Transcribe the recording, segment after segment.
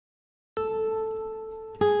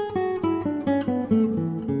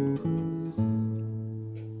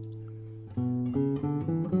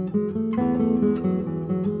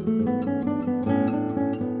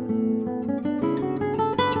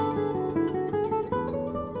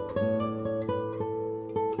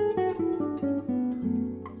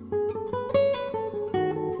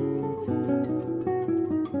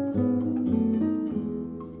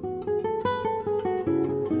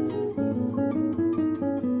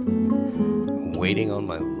waiting on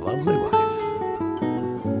my lovely wife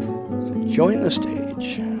to join the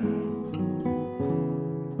stage.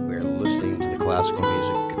 We're listening to the classical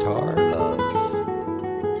music guitar of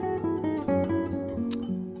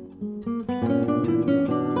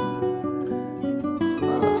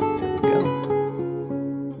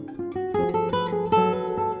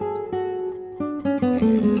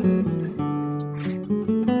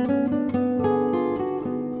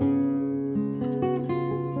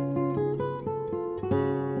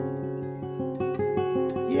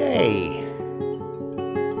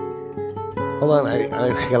Hold on, I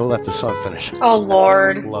gotta let the song finish. Oh,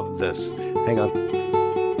 Lord. I love this. Hang on.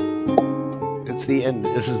 It's the end.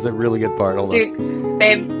 This is the really good part. Hold on. Dude,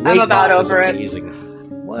 babe, I'm about over it.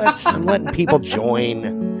 What? I'm letting people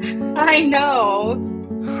join. I know.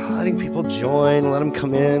 Letting people join, let them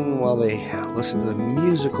come in while they listen to the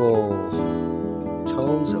musical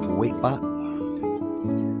tones of Waitbot.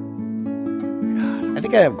 God, I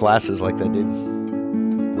think I have glasses like that, dude.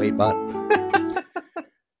 Waitbot.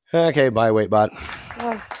 Okay, bye, Waitbot.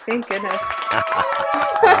 Oh, thank goodness.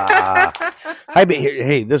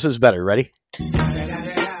 Hey, this is better. Ready? That's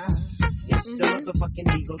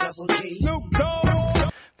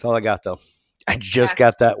all I got, though. I just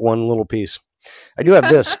got that one little piece. I do have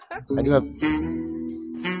this.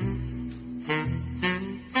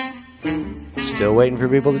 Still waiting for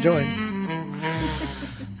people to join.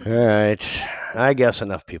 All right. I guess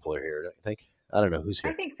enough people are here, don't you think? I don't know who's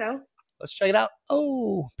here. I think so. Let's check it out.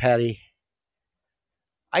 Oh, Patty.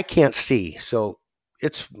 I can't see, so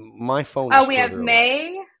it's my phone. Oh, we have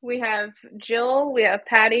May, we have Jill, we have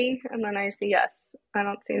Patty, and then I see yes. I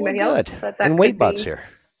don't see anybody else. But that and Waitbot's here.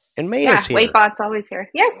 And May is here. Waitbot's always here.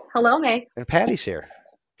 Yes. Hello, May. And Patty's here.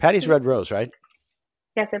 Patty's Red Rose, right?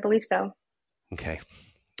 Yes, I believe so. Okay.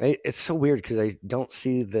 It's so weird because I don't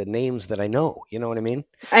see the names that I know. You know what I mean?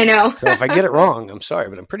 I know. So if I get it wrong, I'm sorry,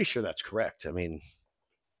 but I'm pretty sure that's correct. I mean...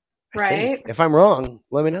 Right. If I'm wrong,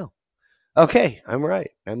 let me know. Okay, I'm right.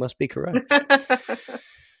 I must be correct. All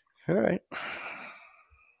right.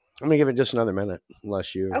 I'm going to give it just another minute,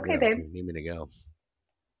 unless you, babe. need me to go.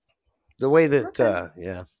 The way that,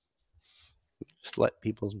 just let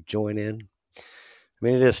people join in. I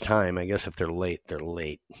mean, it is time. I guess if they're late, they're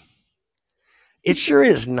late. It sure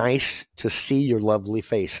is nice to see your lovely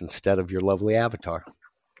face instead of your lovely avatar.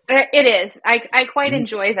 It is. I quite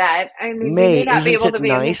enjoy that. I mean, May, we may not be able to be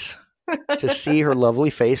nice to see her lovely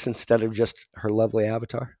face instead of just her lovely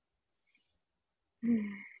avatar?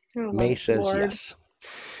 Oh, May says Lord. yes.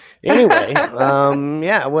 Anyway,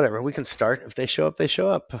 whatever. We can start. If they show up, they show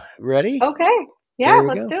up. Ready? Okay. Yeah,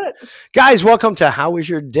 let's do it. Guys, welcome to How Was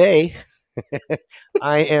Your Day?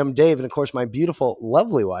 I am Dave, and of course, my beautiful,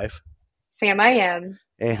 lovely wife. Sam, I am.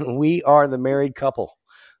 And we are the married couple.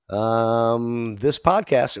 This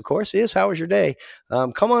podcast, of course, is How Was Your Day?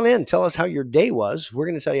 Come on in. Tell us how your day was. We're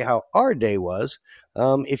going to tell you how our day was.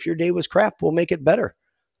 If your day was crap, we'll make it better.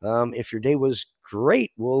 If your day was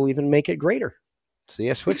great, we'll even make it greater. See,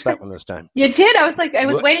 I switched that one this time. You did. I was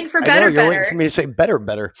waiting for better, you're waiting for me to say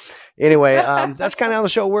better. Anyway, that's kind of how the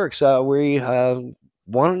show works. We want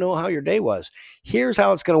to know how your day was. Here's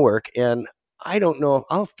how it's going to work. And I don't know.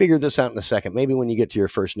 I'll figure this out in a second, maybe when you get to your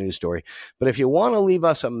first news story. But if you want to leave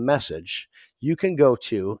us a message, you can go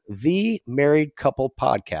to The Married Couple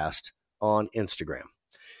Podcast on Instagram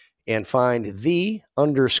and find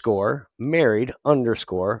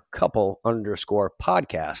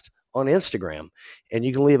 _married_couple_podcast on Instagram. And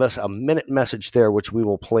you can leave us a minute message there, which we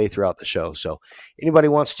will play throughout the show. So anybody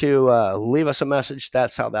wants to leave us a message,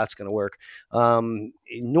 that's how that's going to work.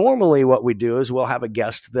 Normally what we do is we'll have a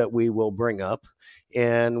guest that we will bring up,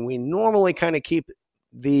 and we normally kind of keep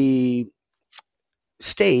the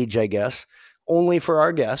stage, I guess, only for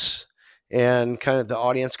our guests, and kind of the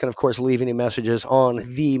audience can, of course, leave any messages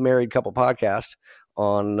on The Married Couple Podcast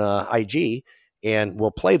on IG, and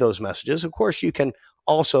we'll play those messages. Of course, you can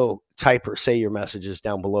also type or say your messages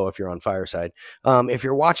down below if you're on Fireside. If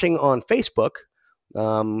you're watching on Facebook,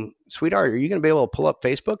 sweetheart, are you going to be able to pull up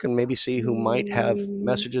Facebook and maybe see who might have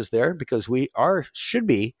messages there? Because we should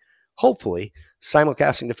be, hopefully,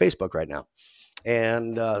 simulcasting to Facebook right now.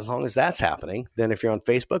 And as long as that's happening, then if you're on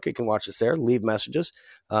Facebook, you can watch us there, leave messages.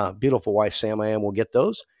 Beautiful wife, Sam, I am, will get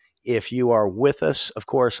those. If you are with us, of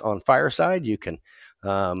course, on Fireside, you can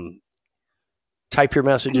type your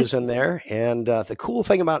messages in there. And the cool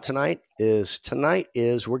thing about tonight is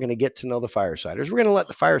we're going to get to know the Firesiders. We're going to let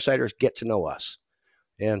the Firesiders get to know us.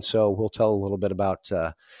 And so we'll tell a little bit about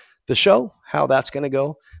the show, how that's going to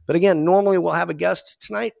go. But again, normally we'll have a guest.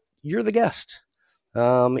 Tonight, you're the guest.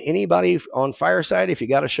 Anybody on Fireside, if you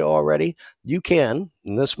got a show already, you can,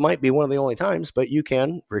 and this might be one of the only times, but you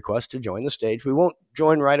can request to join the stage. We won't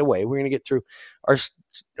join right away. We're going to get through our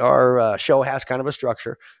show has kind of a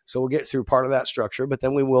structure, so we'll get through part of that structure, but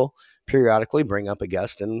then we will periodically bring up a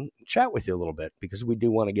guest and chat with you a little bit because we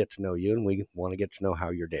do want to get to know you and we want to get to know how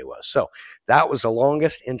your day was. So that was the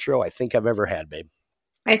longest intro I think I've ever had, babe.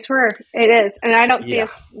 I swear it is. And I don't see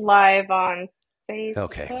us live on Facebook.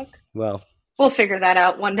 Okay. Well, we'll figure that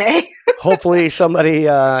out one day. Hopefully somebody,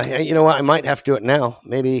 you know what, I might have to do it now.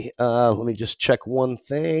 Maybe, let me just check one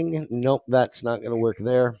thing. Nope, that's not going to work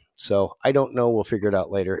there. So I don't know. We'll figure it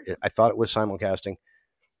out later. I thought it was simulcasting.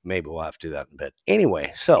 Maybe we'll have to do that in a bit.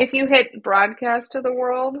 Anyway, so. If you hit broadcast to the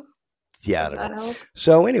world. Yeah, I don't know.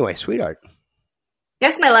 So anyway, sweetheart.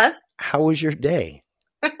 Yes, my love. How was your day?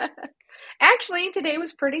 Actually, today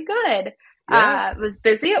was pretty good. Yeah. Was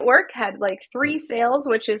busy at work, had like 3 sales,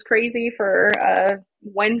 which is crazy for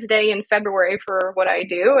Wednesday in February for what I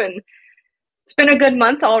do. And it's been a good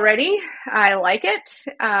month already. I like it.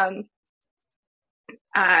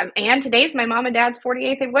 And today's my mom and dad's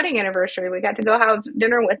 48th wedding anniversary. We got to go have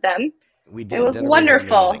dinner with them. We did. It was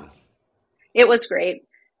wonderful. It was great.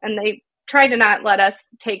 And they tried to not let us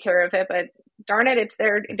take care of it, but darn it, it's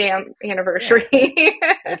their damn anniversary.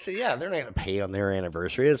 Yeah. They're not going to pay on their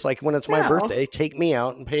anniversary. It's like when it's my birthday, take me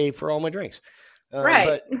out and pay for all my drinks. Right.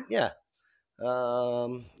 But yeah,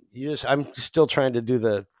 I'm still trying to do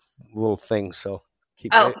the little thing. So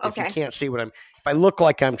okay. If you can't see if I look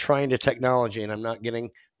like I'm trying to technology and I'm not getting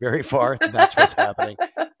very far, that's what's happening.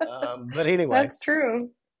 But anyway, that's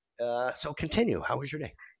true. So continue. How was your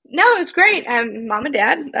day? No, it was great. Mom and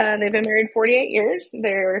dad, they've been married 48 years.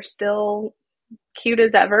 They're still cute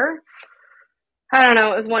as ever. I don't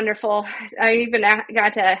know. It was wonderful. I even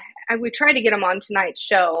we tried to get them on tonight's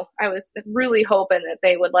show. I was really hoping that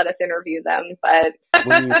they would let us interview them, but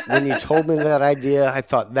when you told me that idea, I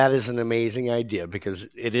thought that is an amazing idea because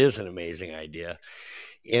it is an amazing idea.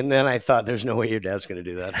 And then I thought, there's no way your dad's going to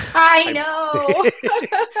do that. I know.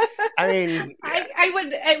 I mean,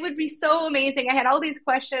 it would be so amazing. I had all these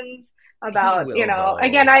questions about,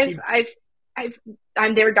 again,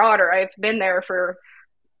 I'm their daughter. I've been there for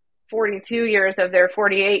 42 years of their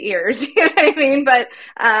 48 years. You know what I mean? But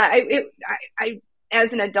I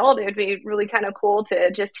as an adult, it would be really kind of cool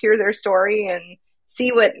to just hear their story and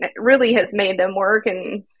see what really has made them work.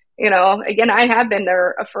 And, again, I have been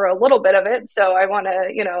there for a little bit of it. So I want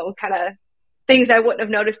to, kind of things I wouldn't have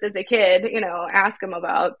noticed as a kid, ask them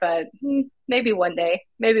about. But maybe one day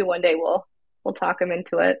we'll talk them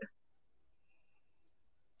into it.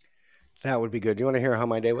 That would be good. Do you want to hear how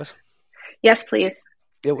my day was? Yes, please.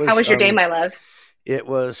 How was your day, my love? It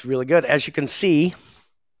was really good. As you can see,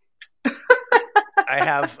 I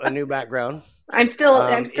have a new background. I'm still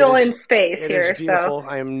in space here. It is beautiful. So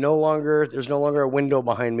there's no longer a window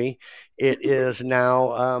behind me. It is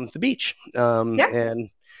now the beach.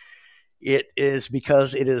 And it is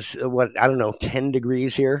because it is 10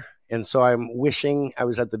 degrees here. And so I'm wishing I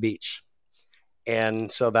was at the beach.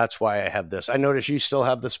 And so that's why I have this. I notice you still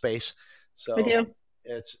have the space. So we do.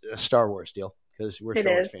 It's a Star Wars deal because we're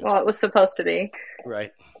Star Wars fans. Well, it was supposed to be.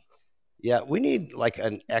 Right. Yeah, we need like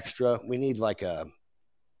an extra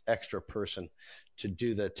person to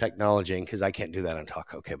do the technology because I can't do that on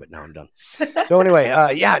talk. Okay, but now I'm done. So anyway,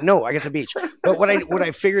 I got the beach. But what I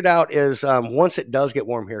figured out is once it does get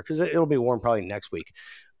warm here, because it'll be warm probably next week.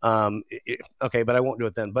 Okay, but I won't do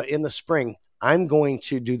it then. But in the spring, I'm going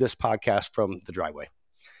to do this podcast from the driveway.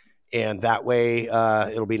 And that way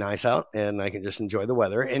it'll be nice out and I can just enjoy the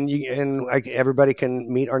weather and everybody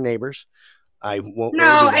can meet our neighbors. I won't. No,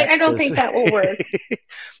 I don't think that will work.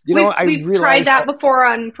 We've tried that before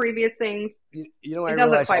on previous things. I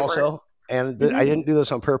realized also, work. And I didn't do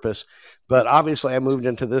this on purpose, but obviously I moved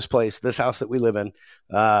into this house that we live in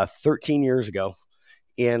 13 years ago.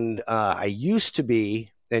 And I used to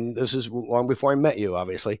be, and this is long before I met you,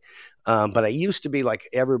 obviously, but I used to be like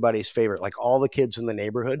everybody's favorite, like all the kids in the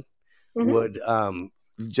neighborhood would,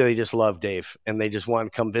 they just love Dave and they just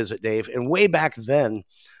wanted to come visit Dave. And way back then,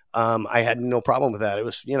 I had no problem with that. It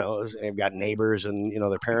was, I've got neighbors and,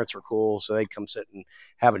 their parents were cool. So they'd come sit and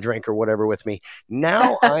have a drink or whatever with me.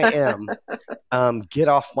 Now I am get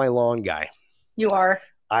off my lawn guy. You are.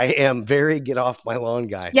 I am very get off my lawn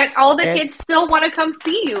guy. Yet all the kids still want to come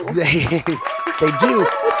see you. They do.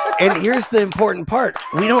 And here's the important part.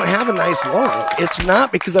 We don't have a nice lawn. It's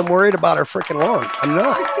not because I'm worried about our freaking lawn. I'm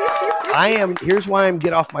not. Here's why I'm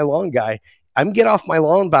get off my lawn guy. I'm get off my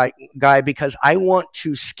lawn guy because I want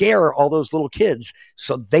to scare all those little kids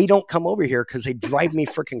so they don't come over here because they drive me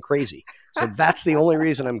freaking crazy. So that's the only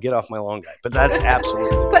reason I'm get off my lawn guy. But that's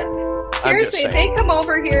absolutely. But seriously, if they come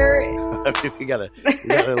over here, we got a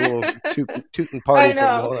little tootin' party thing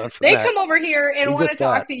going on. They come over here and want to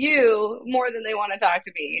talk to you more than they want to talk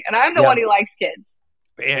to me, and I'm the one who likes kids.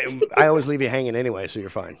 I always leave you hanging anyway, so you're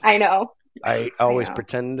fine. I know. I always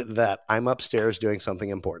pretend that I'm upstairs doing something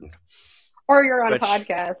important. Or you're on a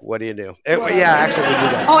podcast. What do you do? Yeah, actually, we do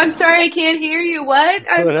that. Oh, I'm sorry, I can't hear you. What?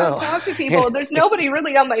 I'm talking to people. There's nobody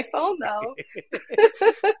really on my phone, though.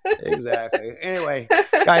 Exactly. Anyway,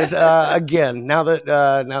 guys, again, now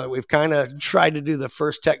that we've kind of tried to do the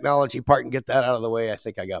first technology part and get that out of the way, I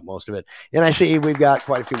think I got most of it. And I see we've got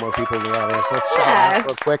quite a few more people in the audience. Let's shout out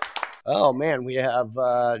real quick. Oh, man, we have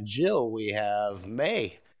Jill. We have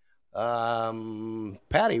May.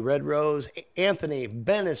 Patty, Red Rose, Anthony,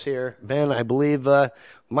 Ben is here. Ben, I believe,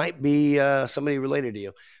 might be somebody related to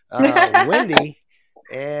you. Wendy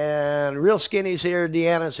and Real Skinny's here.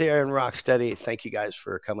 Deanna's here and Rocksteady. Thank you guys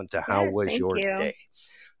for coming to How Was Your Day?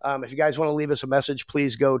 If you guys want to leave us a message,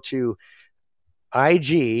 please go to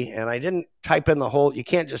IG, and I didn't type in the whole, you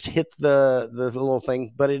can't just hit the little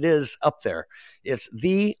thing, but it is up there. It's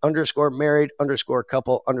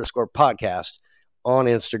the_married_couple_podcast on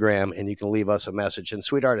Instagram, and you can leave us a message. And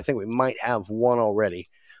sweetheart, I think we might have one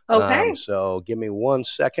already. Okay. So give me 1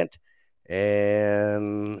 second.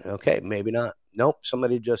 And okay, maybe not. Nope.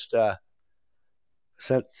 Somebody just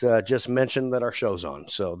just mentioned that our show's on.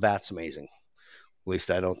 So that's amazing. At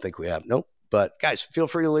least I don't think we have. Nope. But guys, feel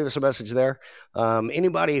free to leave us a message there.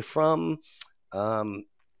 Anybody from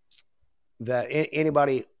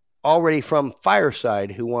anybody already from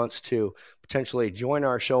Fireside who wants to potentially join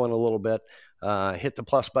our show in a little bit, hit the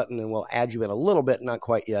plus button and we'll add you in a little bit. Not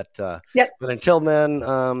quite yet. Yep. But until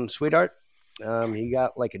then, sweetheart, you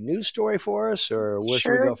got like a news story for us, or where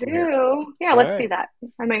should we go from here? Yeah, let's do that.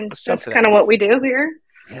 I mean, that's kind of what we do here.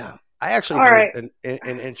 Yeah. I actually heard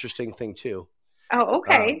an interesting thing too. Oh,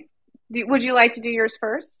 okay. Would you like to do yours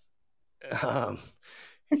first? Yeah.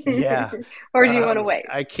 Or do you want to wait?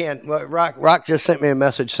 I can't. Well, Rock just sent me a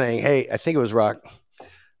message saying, hey, I think it was Rock.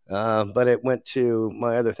 But it went to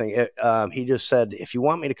my other thing. He just said, if you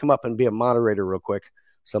want me to come up and be a moderator real quick,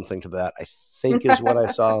 something to that, I think is what I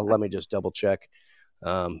saw. Let me just double check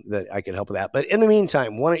that I can help with that. But in the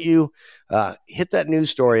meantime, why don't you hit that news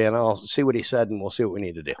story and I'll see what he said and we'll see what we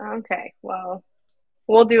need to do. Okay. Well,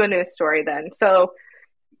 we'll do a news story then. So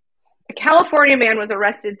a California man was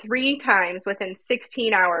arrested 3 times within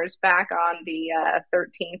 16 hours back on the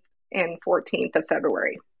 13th and 14th of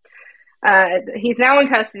February. He's now in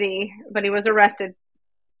custody, but he was arrested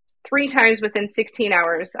 3 times within 16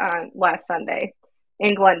 hours last Sunday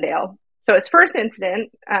in Glendale. So his first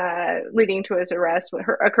incident leading to his arrest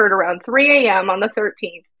occurred around 3 a.m. on the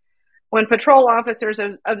 13th when patrol officers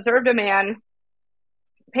observed a man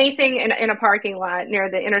pacing in a parking lot near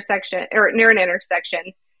an intersection.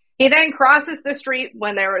 He then crosses the street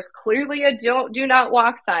when there was clearly a do not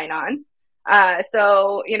walk sign on.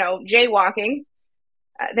 So, jaywalking.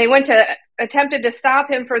 They attempted to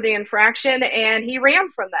stop him for the infraction, and he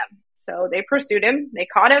ran from them. So they pursued him, they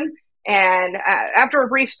caught him, and after a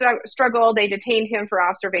brief struggle, they detained him for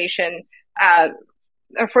observation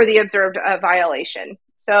for the observed violation.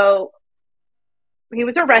 So he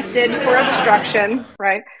was arrested for obstruction,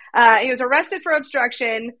 right? He was arrested for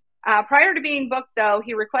obstruction. Prior to being booked, though,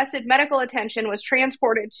 he requested medical attention, was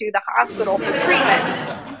transported to the hospital for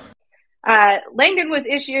treatment.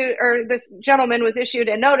 This gentleman was issued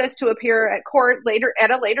a notice to appear at court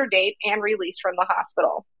at a later date and released from the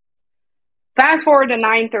hospital. Fast forward to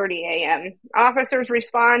 9:30 a.m. Officers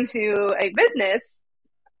respond to a business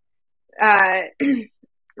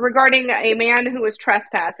regarding a man who was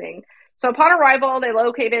trespassing. So upon arrival, they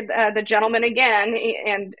located the gentleman again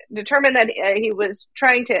and determined that he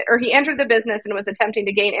entered the business and was attempting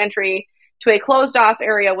to gain entry to a closed-off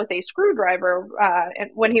area with a screwdriver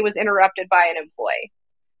when he was interrupted by an employee.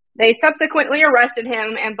 They subsequently arrested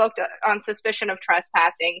him and booked on suspicion of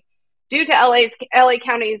trespassing. Due to LA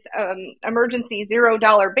County's emergency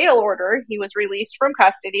 $0 bail order, he was released from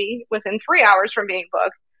custody within 3 hours from being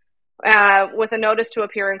booked with a notice to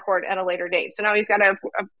appear in court at a later date. So now he's got to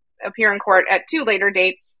appear in court at 2 later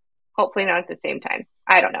dates, hopefully not at the same time.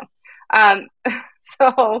 I don't know. So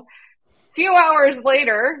a few hours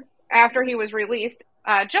later, after he was released,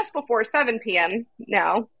 just before 7 p.m.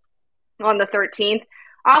 now, on the 13th,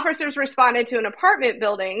 officers responded to an apartment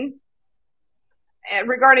building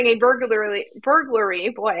regarding a burglary,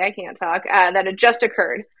 that had just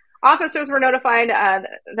occurred. Officers were notified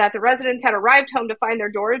that the residents had arrived home to find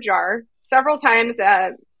their door ajar several times,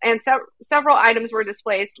 and several items were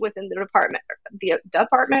displaced within the apartment.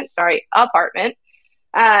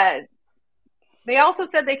 They also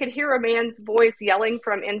said they could hear a man's voice yelling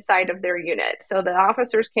from inside of their unit. So the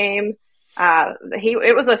officers came.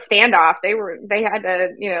 It was a standoff. They had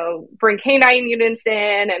to bring canine units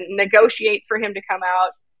in and negotiate for him to come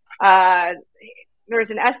out. There's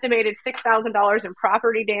an estimated $6,000 in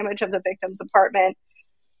property damage of the victim's apartment.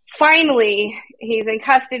 Finally, he's in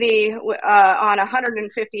custody on a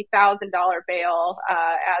 $150,000 bail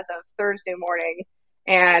as of Thursday morning.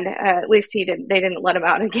 And at least they didn't let him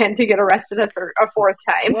out again to get arrested a fourth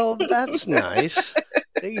time. Well, that's nice.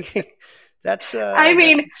 That's. I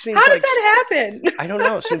mean, how does that happen? I don't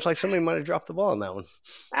know. It seems like somebody might have dropped the ball on that one.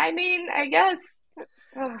 I mean, I guess.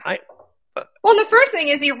 Well, the first thing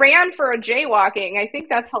is he ran for a jaywalking. I think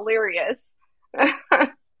that's hilarious.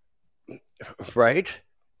 Right.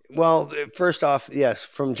 Well, first off, yes,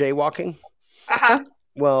 from jaywalking. Uh-huh.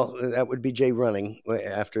 Well, that would be jay running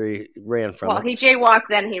after he ran from it. Well, he jaywalked,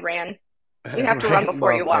 then he ran. You have to run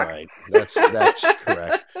before you walk. All right. That's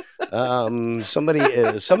correct.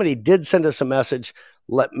 Somebody did send us a message.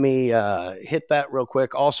 Let me hit that real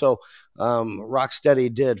quick. Also,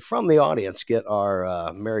 Rocksteady did from the audience get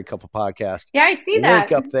our Married Couple podcast. Yeah, I see that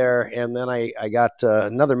link up there, and then I got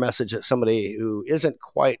another message that somebody who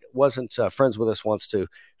wasn't friends with us wants to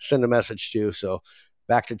send a message to. So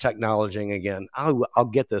back to technology again. I'll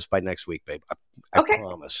get this by next week, babe. I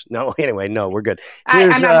promise. No, anyway, no, we're good.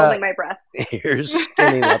 I'm not holding my breath. Here's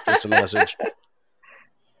Skinny left us a message.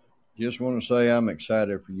 Just want to say I'm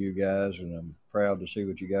excited for you guys, and I'm proud to see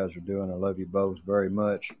what you guys are doing. I love you both very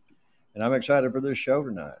much, and I'm excited for this show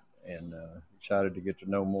tonight, and excited to get to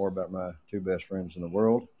know more about my two best friends in the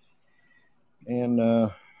world. And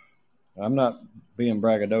I'm not being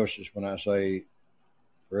braggadocious when I say,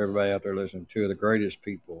 for everybody out there listening, two of the greatest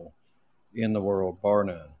people in the world, bar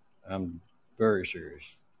none. I'm very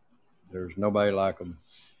serious. There's nobody like them.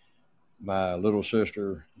 My little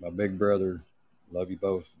sister, my big brother, love you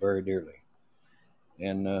both very dearly.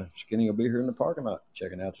 And Skinny will be here in the parking lot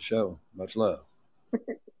checking out the show. Much love.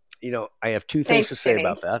 I have two things to say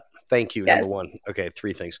about that. Thank you, number one. Okay,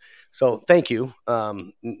 three things. So thank you.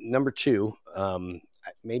 Number two,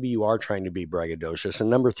 maybe you are trying to be braggadocious. And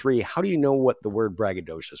number three, how do you know what the word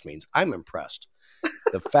braggadocious means? I'm impressed.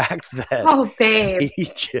 The fact that babe, he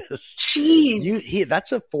just jeez,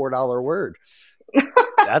 that's a $4 word.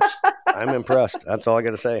 I'm impressed. That's all I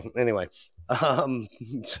got to say. Anyway,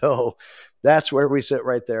 so that's where we sit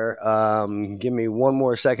right there. Give me one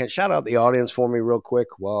more second. Shout out the audience for me real quick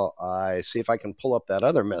while I see if I can pull up that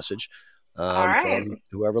other message from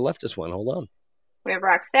whoever left us one. Hold on. We have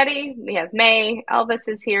Rocksteady. We have May. Elvis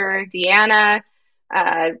is here. Deanna.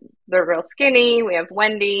 The Real Skinny. We have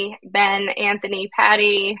Wendy, Ben, Anthony,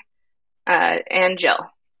 Patty, and Jill.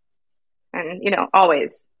 And,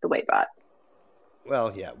 always the Waitbot.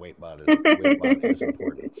 Well, yeah, Waitbot is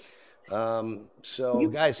important. So,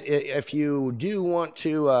 guys, if you do want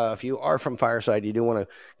to, if you are from Fireside, you do want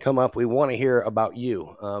to come up, we want to hear about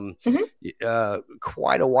you.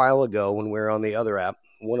 Quite a while ago when we were on the other app,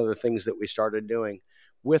 one of the things that we started doing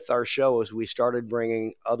with our show is we started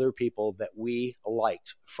bringing other people that we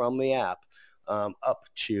liked from the app up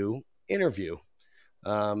to interview.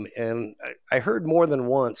 And I heard more than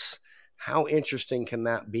once, how interesting can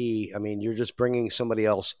that be? I mean, you're just bringing somebody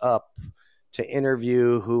else up to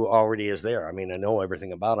interview who already is there. I mean, I know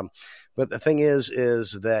everything about them, but the thing is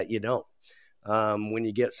that you don't. When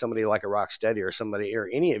you get somebody like a Rocksteady or somebody or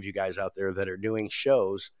any of you guys out there that are doing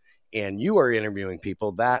shows and you are interviewing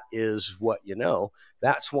people, that is what you know.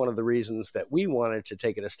 That's one of the reasons that we wanted to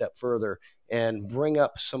take it a step further and bring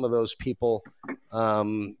up some of those people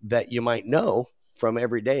that you might know from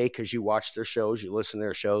every day because you watch their shows, you listen to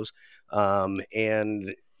their shows,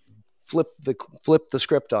 and flip the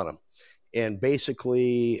script on them. And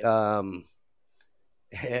basically, and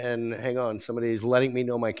hang on, somebody's letting me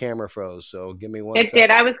know my camera froze. So give me one second. It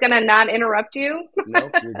did. I was going to not interrupt you.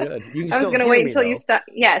 Nope, you're good. You can I was going to wait until you stop.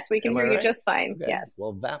 Yes, we can hear you just fine. Okay. Yes.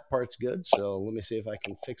 Well, that part's good. So let me see if I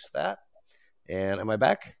can fix that. And am I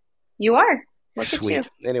back? You are. Look Sweet. at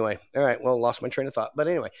you. Anyway, all right. Well, lost my train of thought, but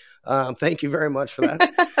anyway, thank you very much for that.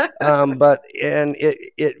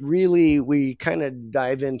 It really, we kind of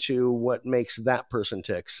dive into what makes that person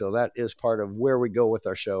tick. So that is part of where we go with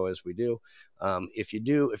our show as we do. If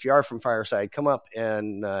you are from Fireside, come up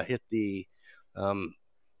and hit the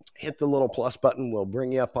little plus button. We'll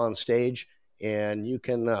bring you up on stage and you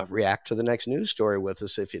can react to the next news story with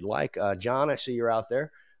us if you'd like. John, I see you're out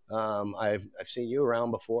there. I've seen you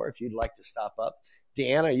around before. If you'd like to stop up,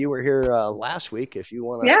 Deanna, you were here last week. If you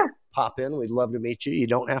want to pop in, we'd love to meet you. You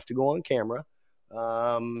don't have to go on camera.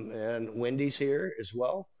 And Wendy's here as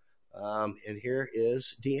well. And here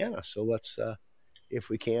is Deanna. So let's if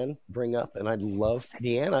we can, bring up, and I'd love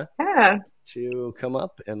Deanna to come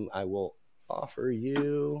up, and I will offer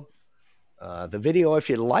you the video if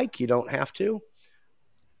you'd like. You don't have to.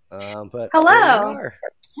 But hello.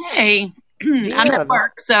 Hey, Deanna, I'm at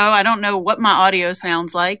work, so I don't know what my audio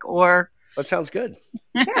sounds like, or. That sounds good.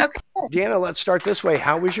 Okay. Deanna, let's start this way.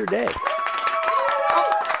 How was your day?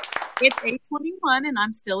 It's 8:21, and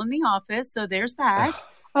I'm still in the office, so there's that.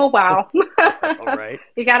 Oh, wow. All right.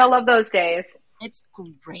 You got to love those days. It's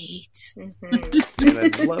great. Mm-hmm. And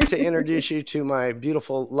I'd love to introduce you to my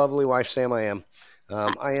beautiful, lovely wife, Sam. I am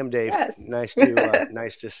Dave. Yes. Nice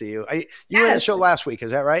to see you. You were in the show last week,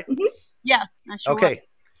 is that right? Mm-hmm. Yeah, I sure okay.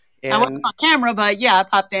 I wasn't on camera, but yeah, I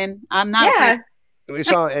popped in. I'm not afraid. We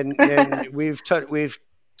saw, and we've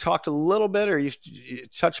talked a little bit, or you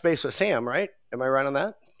touched base with Sam, right? Am I right on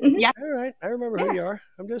that? Mm-hmm. Yeah. All right. I remember who you are.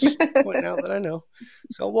 I'm just pointing out that I know.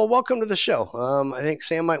 So, well, welcome to the show. I think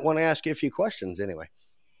Sam might want to ask you a few questions anyway.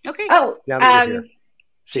 Okay. Now that you're here.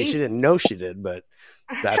 See, she didn't know she did, but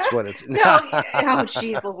that's what it's. Oh,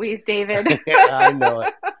 geez, Louise, David. I know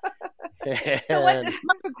it. So I'm a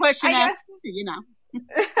good question asker, you know.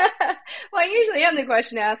 Well, I usually am the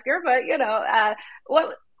question asker, but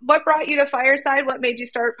what brought you to Fireside? What made you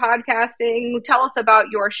start podcasting? Tell us about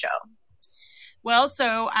your show. Well,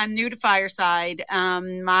 so I'm new to Fireside.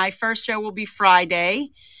 My first show will be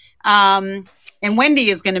Friday. And Wendy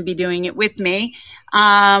is going to be doing it with me.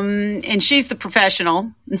 And she's the professional.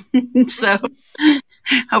 So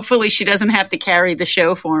hopefully she doesn't have to carry the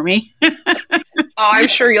show for me. I'm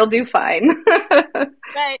sure you'll do fine.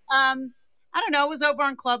 But I don't know. It was over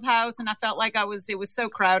on Clubhouse, and I felt like it was so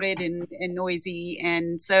crowded and noisy.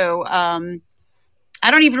 And so I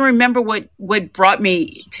don't even remember what brought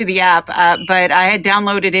me to the app, but I had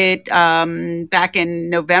downloaded it back in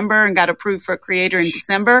November and got approved for a creator in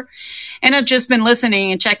December. And I've just been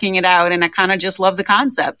listening and checking it out, and I kind of just love the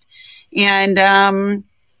concept. And,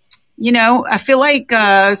 I feel like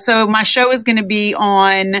so my show is going to be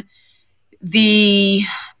on the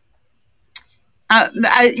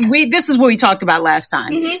this is what we talked about last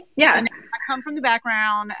time. Mm-hmm. Yeah. And I come from the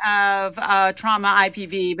background of trauma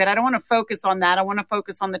IPV, but I don't want to focus on that. I want to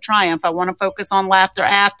focus on the triumph. I want to focus on laughter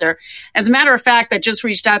after. As a matter of fact, I just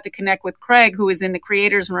reached out to connect with Craig, who is in the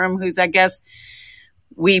creators room, who's, I guess,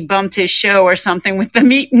 we bumped his show or something with the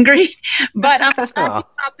meet and greet, but he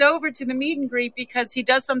popped over to the meet and greet because he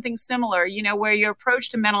does something similar, where your approach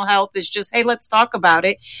to mental health is just, hey, let's talk about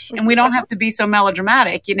it. And we don't have to be so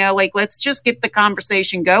melodramatic, let's just get the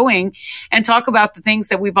conversation going and talk about the things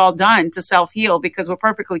that we've all done to self-heal, because we're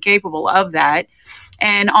perfectly capable of that.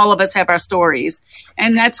 And all of us have our stories.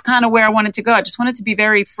 And that's kind of where I wanted to go. I just wanted to be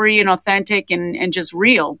very free and authentic and just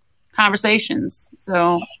real conversations.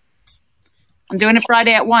 So I'm doing it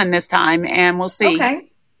Friday at 1 this time, and we'll see. Okay.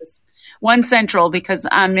 1 Central, because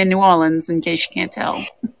I'm in New Orleans, in case you can't tell.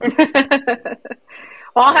 Well,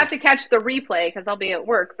 I'll have to catch the replay because I'll be at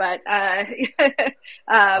work, but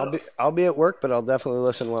I'll be at work, but I'll definitely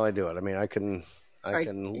listen while I do it. I mean, I can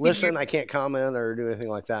listen. I can't comment or do anything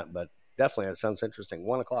like that, but definitely it sounds interesting.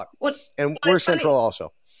 1 o'clock. And we're Central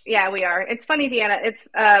also. Yeah, we are. It's funny, Deanna. It's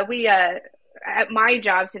at my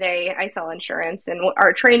job today, I sell insurance, and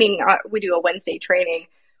our training, we do a Wednesday training,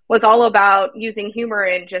 was all about using humor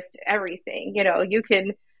in just everything. You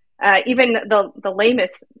can, even the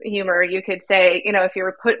lamest humor, you could say, if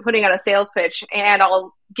you're putting on a sales pitch, and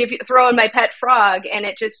I'll throw in my pet frog, and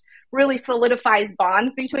it just really solidifies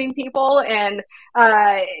bonds between people. And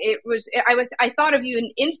I thought of you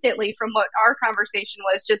instantly from what our conversation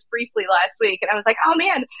was just briefly last week. And I was like, oh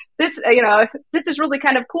man, this is really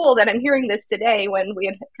kind of cool that I'm hearing this today when we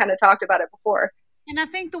had kind of talked about it before. And I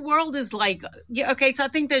think the world is like, okay, so I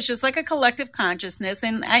think there's just like a collective consciousness.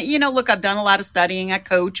 And, look, I've done a lot of studying. I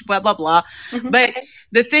coach, blah, blah, blah. Mm-hmm. But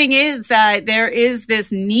the thing is that there is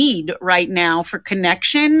this need right now for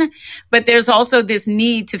connection, but there's also this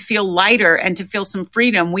need to feel lighter and to feel some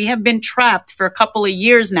freedom. We have been trapped for a couple of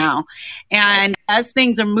years now. And as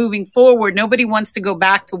things are moving forward, nobody wants to go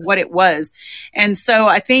back to what it was. And so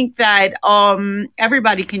I think that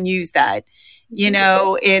everybody can use that, in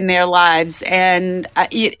their lives. And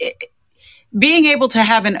being able to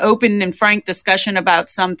have an open and frank discussion about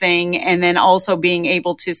something, and then also being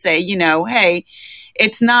able to say, hey,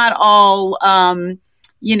 it's not all,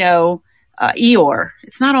 Eeyore.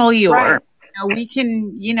 It's not all Eeyore. Right. We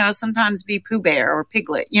can, sometimes be Pooh Bear or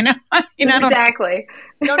Piglet, Exactly. I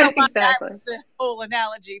don't know about that was the whole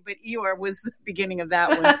analogy, but Eeyore was the beginning of that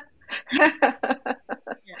one.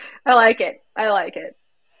 Yeah. I like it.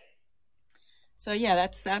 So yeah,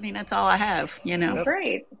 that's all I have,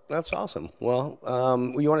 Great. That's awesome. Well,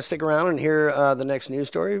 you want to stick around and hear the next news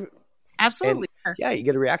story? Absolutely. Yeah, you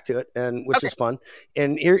get to react to it, and which is fun.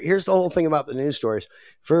 And here's the whole thing about the news stories.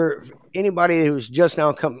 For anybody who's just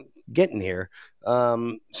now getting here,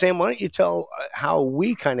 Sam, why don't you tell how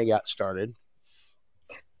we kind of got started?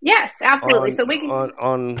 Yes, absolutely. So we can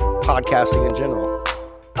on podcasting in general.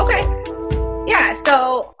 Okay. Yeah.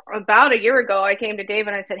 So about a year ago, I came to Dave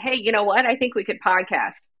and I said, "Hey, you know what? I think we could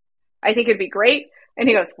podcast. I think it'd be great." And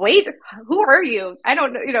he goes, "Wait, who are you? I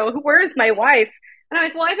don't know. Where is my wife?" And I'm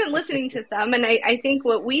like, "Well, I've been listening to some, and I think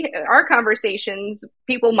our conversations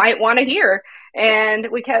people might want to hear." And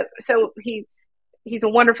we kept. So he's a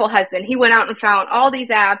wonderful husband. He went out and found all these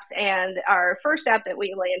apps, and our first app that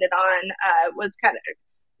we landed on was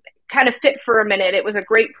kind of fit for a minute. It was a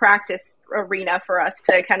great practice arena for us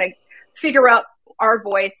to kind of figure out our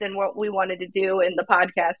voice and what we wanted to do in the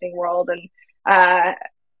podcasting world. And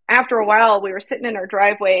after a while, we were sitting in our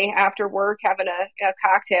driveway after work, having a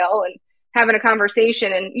cocktail and having a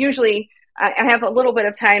conversation. And usually I have a little bit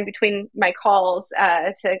of time between my calls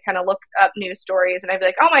to kind of look up news stories. And I'd be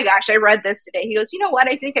like, "Oh my gosh, I read this today." He goes, "You know what?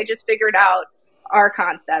 I think I just figured out our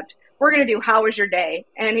concept. We're going to do How Was Your Day?"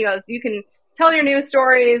 And he goes, "You can tell your news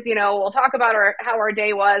stories, we'll talk about how our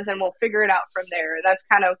day was, and we'll figure it out from there." That's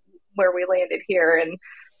kind of where we landed here. And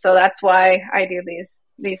so that's why I do these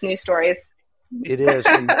news stories. It is.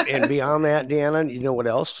 And beyond that, Deanna, you know what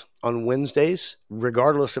else? On Wednesdays,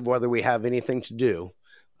 regardless of whether we have anything to do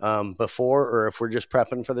before or if we're just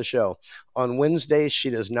prepping for the show, on Wednesdays, she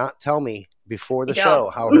does not tell me before the show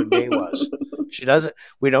how her day was. She doesn't.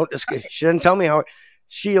 She doesn't tell me how.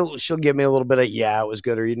 She'll give me a little bit of, it was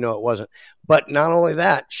good, or it wasn't. But not only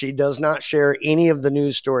that, she does not share any of the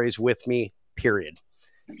news stories with me, period.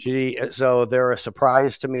 So they're a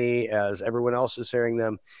surprise to me as everyone else is hearing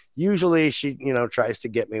them. Usually she, tries to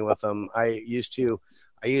get me with them. I used to,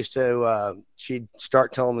 she'd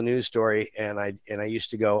start telling the news story and I used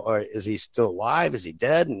to go, is he still alive? Is he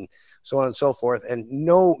dead? And so on and so forth. And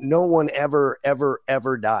no one ever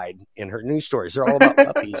died in her news stories. They're all about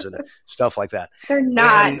puppies and stuff like that. They're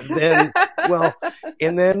not.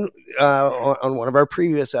 And then on one of our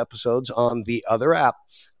previous episodes on the other app,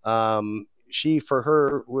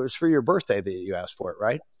 was for your birthday that you asked for it,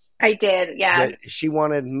 right? I did. Yeah. That she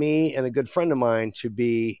wanted me and a good friend of mine to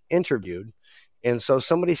be interviewed. And so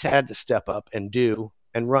somebody's had to step up and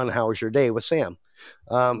run How Was Your Day with Sam.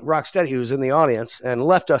 Rocksteady, who's in the audience and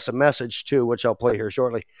left us a message too, which I'll play here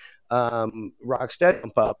shortly. Rocksteady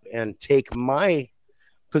jump up and take my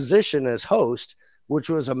position as host, which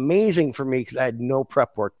was amazing for me because I had no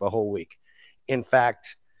prep work the whole week. In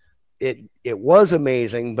fact, it was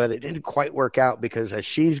amazing, but it didn't quite work out because as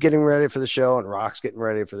she's getting ready for the show and Rock's getting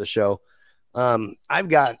ready for the show, I've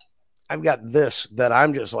got this that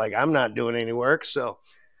I'm just like, I'm not doing any work. So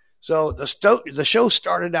the show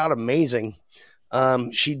started out amazing.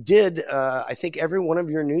 She did, I think every one of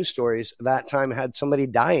your news stories that time had somebody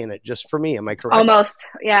die in it just for me. Am I correct? Almost.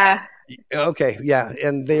 Yeah. Okay. Yeah.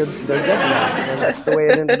 And they're dead now. And that's the way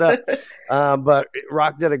it ended up. But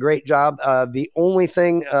Rock did a great job. The only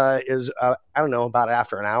thing is, I don't know, about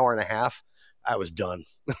after an hour and a half, I was done.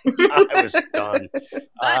 I was done.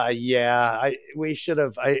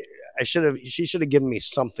 She should have given me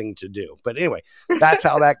something to do. But anyway, that's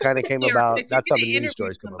how that kind of came about. That's how the news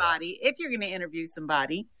stories come about. If you're going to interview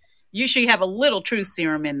somebody, you should have a little truth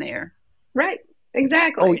serum in there. Right.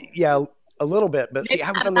 Exactly. Oh, yeah, a little bit. But see,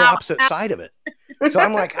 I was on the opposite side of it. So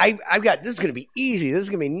I'm like, I've got, this is going to be easy. This is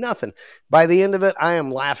going to be nothing. By the end of it, I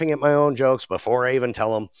am laughing at my own jokes before I even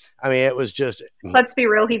tell them. I mean, it was just. Let's be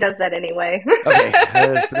real. He does that anyway. Okay.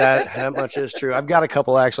 That much is true. I've got a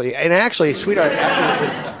couple actually. And actually, sweetheart,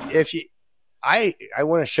 I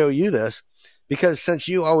want to show you this because since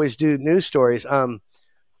you always do news stories, I'm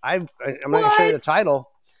not going to show you the title.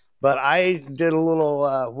 But I did a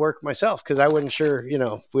little work myself because I wasn't sure,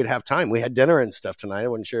 if we'd have time. We had dinner and stuff tonight. I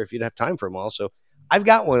wasn't sure if you'd have time for them all. So I've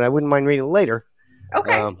got one. I wouldn't mind reading it later.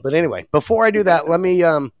 Okay. But anyway, before I do that, let me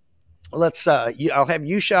I'll have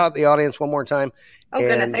you shout out the audience one more time. Oh,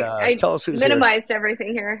 goodness. I tell us who's minimized here.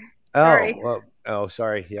 Everything here. Sorry.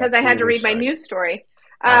 Sorry. Because I had to read my news story.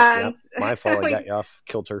 My fault. I got you off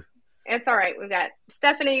kilter. It's all right. We've got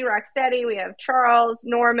Stephanie, Rocksteady. We have Charles,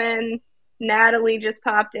 Norman, Natalie just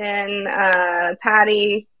popped in,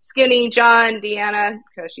 Patty, Skinny, John, Deanna,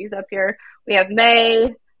 because she's up here. We have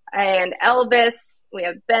May and Elvis. We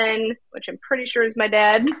have Ben, which I'm pretty sure is my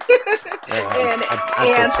dad, and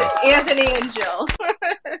Anthony and Jill.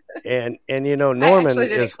 and Norman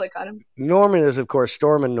is click on him. Norman is of course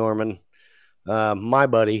Stormin' Norman, my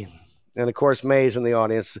buddy, and of course May's in the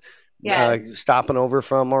audience, stopping over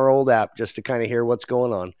from our old app just to kind of hear what's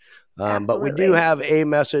going on. But we do have a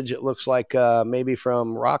message. It looks like maybe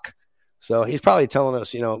from Rock So he's probably telling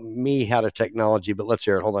us, me how to technology, but let's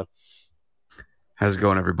hear it. Hold on. How's it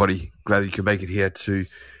going, everybody? Glad you could make it here to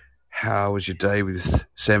How Was Your Day with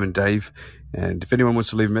Sam and Dave. And if anyone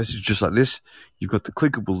wants to leave a message just like this, you've got the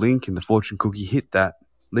clickable link in the fortune cookie. Hit that,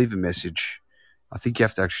 leave a message. I think you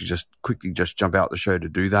have to actually just quickly jump out the show to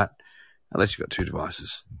do that, unless you've got 2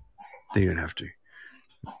 devices. Then you don't have to.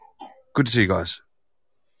 Good to see you guys.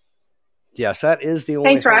 Yes, that is the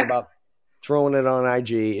only thing about throwing it on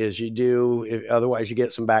IG is you do. Otherwise, you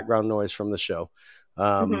get some background noise from the show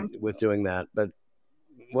with doing that. But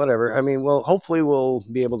whatever. I mean, hopefully we'll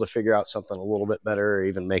be able to figure out something a little bit better, or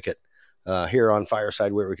even make it here on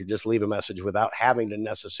Fireside where we could just leave a message without having to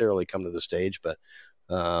necessarily come to the stage. But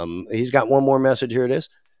he's got one more message. Here it is.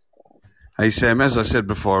 Hey, Sam, as I said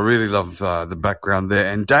before, I really love the background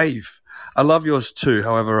there. And Dave, I love yours too.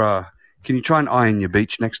 However, can you try and iron your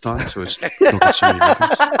beach next time? So it's not so many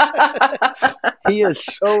references. He is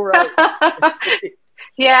so right.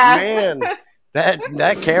 Yeah. Man,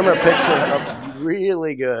 that camera picks it up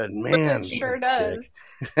really good. Man. It sure does.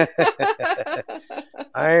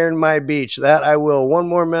 Iron my beach. That I will. One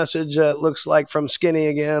more message. Looks like from Skinny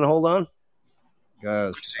again. Hold on.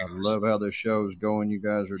 Guys, I love how this show is going. You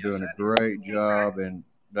guys are doing a great job. And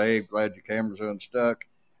Dave, glad your camera's unstuck.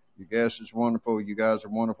 Your guest is wonderful. You guys are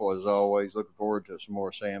wonderful as always. Looking forward to some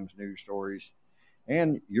more Sam's news stories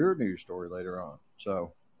and your news story later on.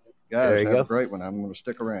 So, guys, have a great one. I'm going to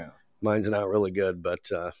stick around. Mine's not really good,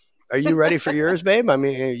 but are you ready for yours, babe? I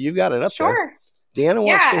mean, you got it up there. Sure. Deanna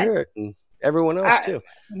wants to hear it, and everyone else too.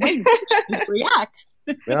 React.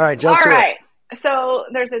 All right, jump to it. All right. So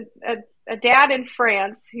there's a dad in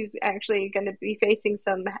France who's actually going to be facing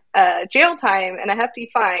some jail time and a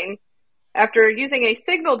hefty fine after using a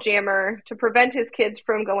signal jammer to prevent his kids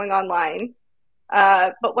from going online.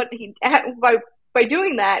 But what he by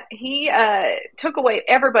doing that, he took away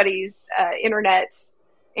everybody's internet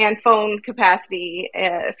and phone capacity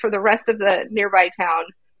for the rest of the nearby town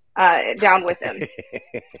down with him.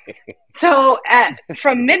 So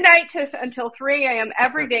from midnight until 3 a.m.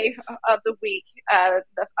 every day of the week,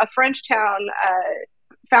 a French town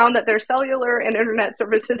found that their cellular and internet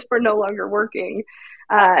services were no longer working.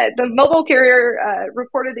 The mobile carrier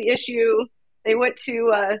reported the issue. They went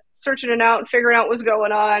to searching it out and figuring out what was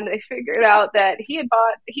going on. They figured out that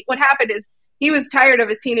what happened is he was tired of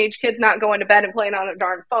his teenage kids not going to bed and playing on their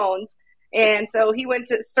darn phones. And so he went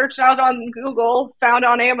to search out on Google, found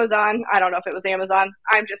on Amazon. I don't know if it was Amazon.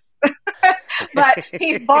 But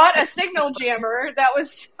he bought a signal jammer that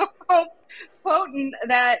was so potent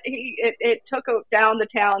that it took down the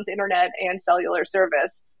town's internet and cellular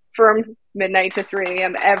service from midnight to 3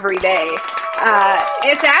 a.m. every day.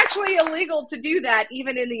 It's actually illegal to do that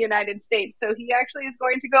even in the United States. So he actually is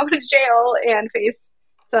going to go to jail and face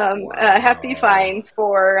some hefty fines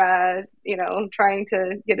for, trying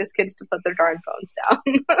to get his kids to put their darn phones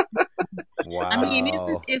down. Wow. I mean,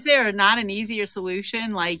 is there not an easier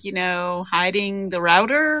solution, like, hiding the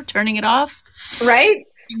router, turning it off? Right?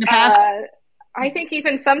 The password? I think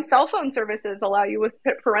even some cell phone services allow you with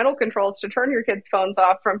parental controls to turn your kids' phones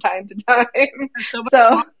off from time to time. So much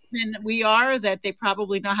smarter than we are that they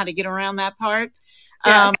probably know how to get around that part.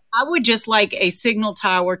 Yeah. I would just like a signal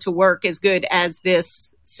tower to work as good as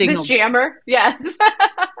this signal. This jammer, yes.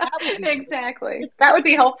 Exactly. That would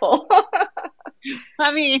be helpful.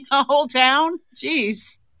 I mean, a whole town?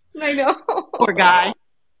 Jeez. I know. Poor guy.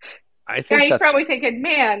 I think he's probably thinking,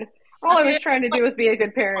 man, all I was trying to do was be a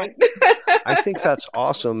good parent. I think that's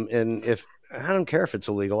awesome. And I don't care if it's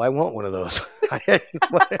illegal, I want one of those.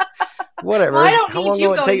 Whatever. Well, I don't How need long you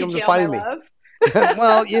will it take going them to to jail, find my me? love.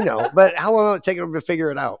 Well, but how long will it take them to figure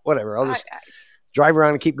it out? Whatever. I'll just drive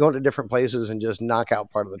around and keep going to different places and just knock out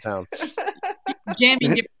part of the town.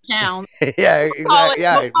 Jamming different towns. Yeah,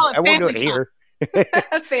 exactly. I won't do it here.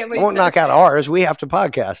 Family. I won't knock out ours. We have to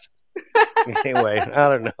podcast. Anyway, I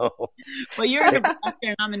don't know. Well, you're in Nebraska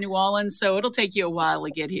and I'm in New Orleans, so it'll take you a while to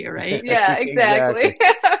get here, right? Yeah, exactly.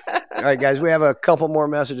 All right, guys, we have a couple more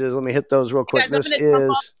messages. Let me hit those real quick. Guys, I'm going to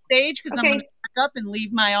jump off stage because I'm going to back up and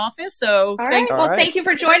leave my office. So, thank you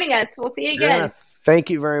for joining us. We'll see you again. Yeah, thank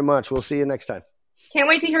you very much. We'll see you next time. Can't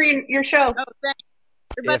wait to hear your show. Oh, thanks.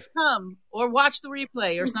 Everybody come or watch the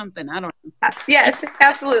replay or something. I don't know. Yes,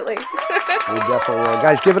 absolutely. We definitely will.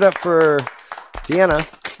 Guys, give it up for Deanna.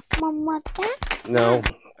 No,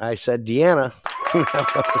 I said Deanna.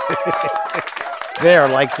 There,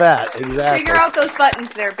 like that. Exactly. Figure out those buttons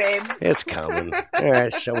there, babe. It's coming. All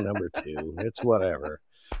right, show number 2. It's whatever.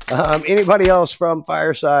 Anybody else from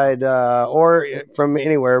Fireside or from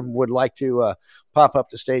anywhere would like to pop up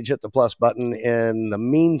the stage, hit the plus button. In the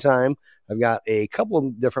meantime, I've got a couple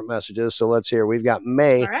of different messages. So let's hear. We've got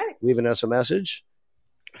May leaving us a message.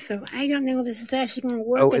 So I don't know if this is actually going to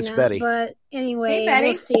work or not, Betty. but anyway, hey,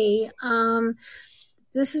 we'll see.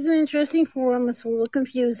 This is an interesting forum. It's a little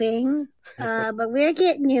confusing, but we're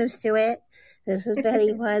getting used to it. This is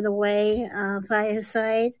Betty, by the way,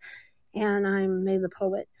 Fireside, and I'm May the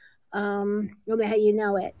Poet. No matter how you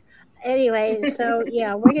know it. Anyway, so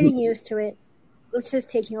yeah, we're getting used to it. It's just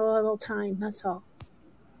taking a little time. That's all.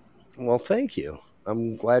 Well, thank you.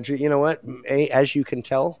 I'm glad you know what, as you can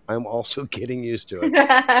tell, I'm also getting used to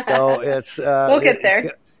it. So it's we'll get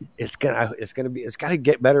there. It's got to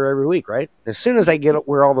get better every week, right? As soon as I get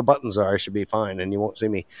where all the buttons are, I should be fine, and you won't see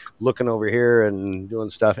me looking over here and doing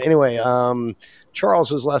stuff. Anyway,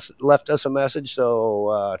 Charles has left us a message.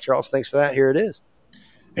 So Charles, thanks for that. Here it is.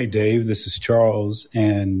 Hey Dave, this is Charles,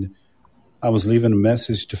 and I was leaving a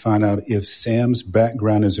message to find out if Sam's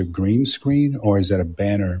background is a green screen or is that a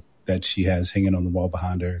banner that she has hanging on the wall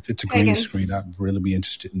behind her. If it's a green screen, I'd really be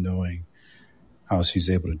interested in knowing how she's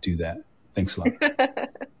able to do that. Thanks a lot.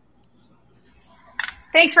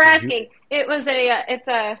 Thanks for asking. It was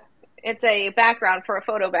it's a background for a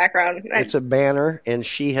photo background. It's a banner, and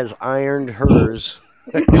she has ironed hers.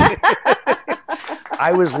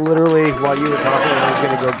 I was literally, while you were talking, I was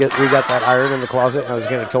going to we got that iron in the closet, and I was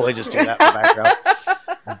going to totally just do that in the background.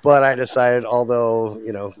 But I decided,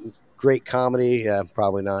 although, great comedy,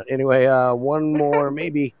 probably not. Anyway, one more,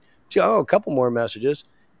 maybe a couple more messages.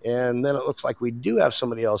 And then it looks like we do have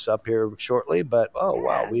somebody else up here shortly. But,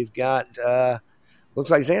 wow, we've got, looks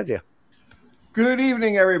like Zanzia. Good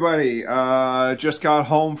evening, everybody. Just got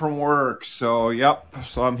home from work. So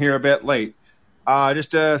I'm here a bit late. Just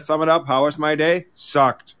to sum it up, how was my day?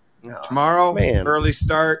 Sucked. Tomorrow, early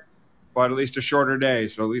start, but at least a shorter day.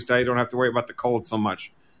 So at least I don't have to worry about the cold so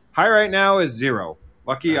much. High right now is 0.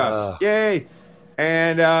 Lucky us. Yay.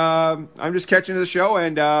 And I'm just catching the show.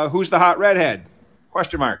 And who's the hot redhead?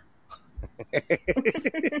 Question mark. That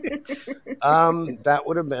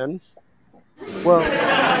would have been,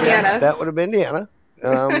 Deanna. That would have been Deanna.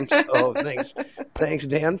 Thanks,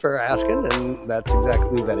 Dan, for asking, and that's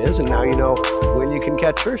exactly who that is. And now you know when you can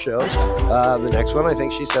catch her shows. The next one, I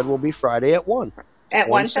think she said, will be Friday at 1. At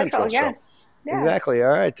 1 Central, yes. So. Yeah. Exactly. All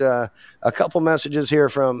right. A couple messages here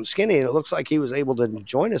from Skinny, and it looks like he was able to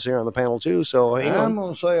join us here on the panel too. So I'm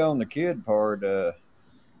going to say on the kid part,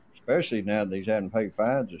 especially now that he's having to pay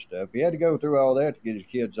fines and stuff, he had to go through all that to get his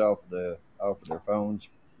kids off of their phones.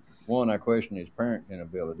 One, I question his parenting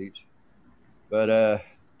abilities. But,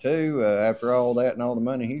 two, after all that and all the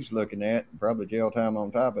money he's looking at, and probably jail time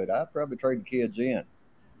on top of it, I'd probably trade the kids in.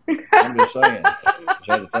 I'm just saying. Is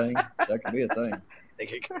that a thing? That could be a thing. I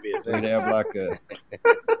think it could be a thing. We'd have like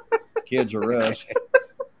Kids R Us,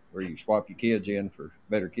 where you swap your kids in for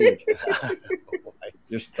better kids.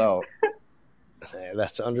 Just a thought.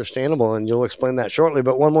 That's understandable, and you'll explain that shortly.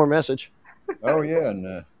 But one more message. Oh, yeah,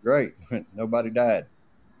 and great. Nobody died.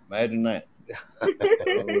 Imagine that.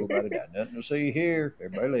 Nobody died. Nothing to see here.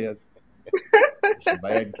 Everybody lived. Some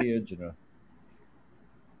bad kids and a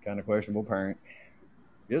kind of questionable parent.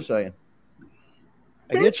 Just saying.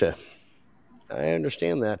 I get you. I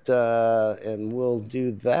understand that. And we'll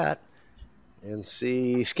do that and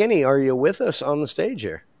see. Skinny, are you with us on the stage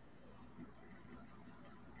here?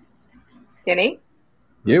 Skinny?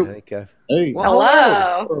 You. Hey. Well,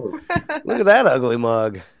 hello. Look at that ugly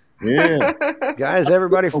mug. Yeah. Guys,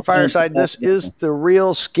 everybody from Fireside, this is the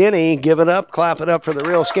real Skinny. Give it up. Clap it up for the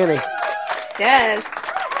real Skinny. Yes.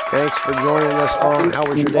 Thanks for joining us on How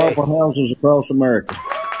Was Your Day? Waffle houses across America.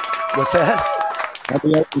 What's that? I'll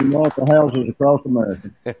be opening waffle houses across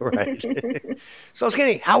America. Right. So,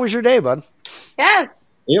 Skinny, how was your day, bud? Yes.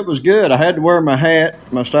 It was good. I had to wear my hat,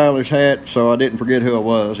 my stylish hat, so I didn't forget who I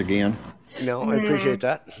was again. No, I appreciate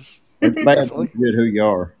that. It's bad to forget who you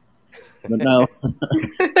are. But no,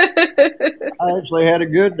 I actually had a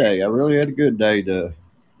good day. I really had a good day. The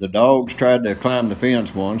dogs tried to climb the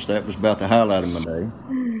fence once. That was about the highlight of my day.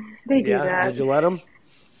 They do that. Did you let them?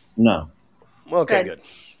 No. Okay, good.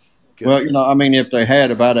 Well, if they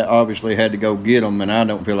had, I'd obviously had to go get them, and I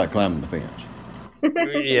don't feel like climbing the fence.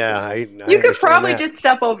 Yeah, you could probably just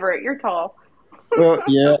step over it. You're tall. Well,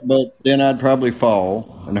 yeah, but then I'd probably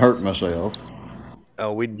fall and hurt myself.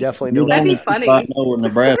 Oh, we definitely know that'd be funny. If I know in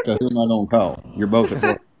Nebraska, who am I going to call? You're both at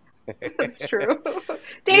work. That's true.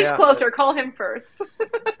 Dave's closer. Call him first.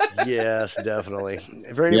 Yes, definitely.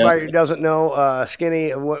 For anybody who doesn't know, Skinny,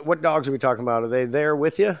 what dogs are we talking about? Are they there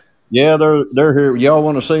with you? Yeah, they're here. Y'all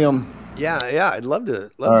want to see them? Yeah, I'd love to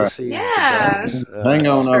see. Yeah. Hang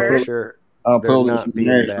on, I'll pull this from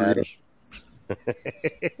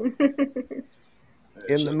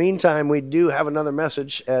In the meantime, we do have another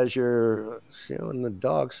message as you're showing the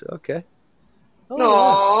dogs. Okay.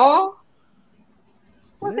 Aww.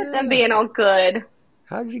 Look at them being all good.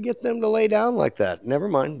 How did you get them to lay down like that? Never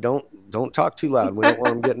mind. Don't talk too loud. We don't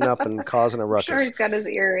want them getting up and causing a ruckus. Sure, he's got his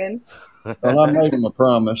ear in. Well, I made him a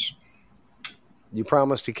promise. You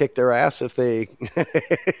promised to kick their ass if they...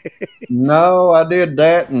 No, I did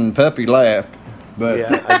that, and Puppy laughed. But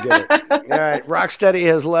yeah, I get it. All right, Rocksteady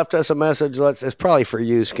has left us a message. It's probably for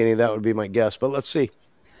you, Skinny. That would be my guess, but let's see.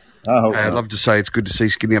 I'd love to say it's good to see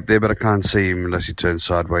Skinny up there, but I can't see him unless he turns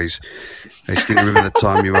sideways. Hey, Skinny, remember the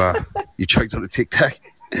time you choked on a Tic Tac?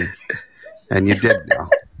 And you're dead now.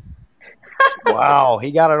 Wow,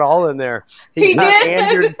 he got it all in there. He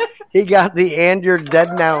did. He got the "and you're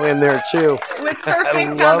dead now" in there too. With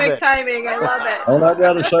perfect comic timing. I love it. All I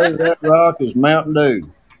got to say to that rock is Mountain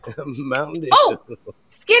Dew. Mountain Dew. Oh,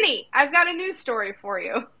 Skinny, I've got a news story for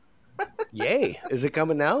you. Yay. Is it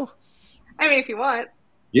coming now? I mean, if you want.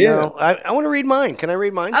 Yeah. No, I want to read mine. Can I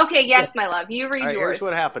read mine? Okay, yes, my love. You read All right, yours. here's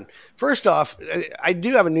what happened. First off, I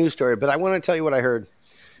do have a news story, but I want to tell you what I heard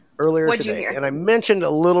earlier What'd today. you hear? And I mentioned a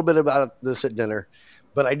little bit about this at dinner,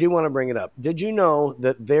 but I do want to bring it up. Did you know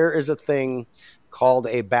that there is a thing called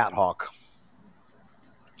a bat hawk?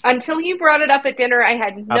 Until you brought it up at dinner, I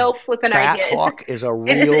had no flipping idea. Bat hawk is a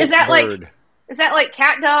real is that bird. Is that like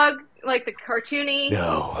Cat Dog, like the cartoony?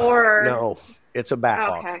 No. Or No, it's a bat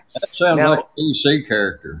hawk. That sounds like a DC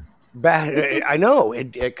character. I know,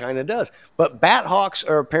 it kind of does. But bat hawks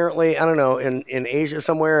are apparently, I don't know, in Asia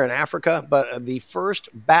somewhere, in Africa, but the first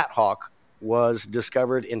bat hawk was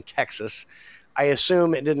discovered in Texas. I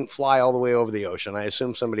assume it didn't fly all the way over the ocean. I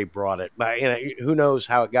assume somebody brought it. But who knows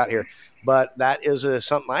how it got here. But that is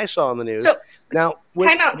something I saw in the news. So, now,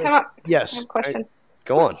 time out. Yes. I have a question.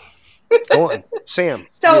 Go on. Go on. Sam.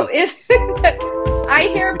 So I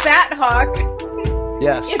hear bat hawk.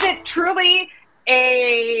 Yes. Is it truly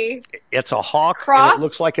it's a hawk, cross? and it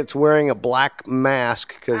looks like it's wearing a black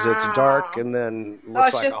mask because it's dark, and then looks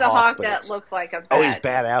it's like just a hawk but that looks like a bat. Oh, he's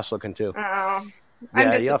badass looking too. I'm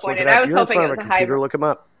you'll have to look disappointed. it up. I was You're in hoping front it of was a computer. hybrid. Look him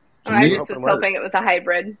up. I just was hoping it was a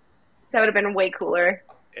hybrid. That would have been way cooler.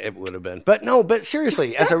 It would have been, but no. But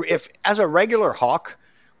seriously, as a regular hawk,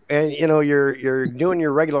 and you're doing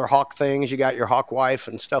your regular hawk things, you got your hawk wife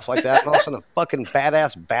and stuff like that, and all of a sudden a fucking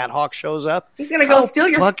badass bat hawk shows up. He's gonna go steal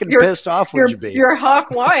your fucking pissed off would you be? Your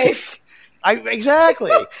hawk wife.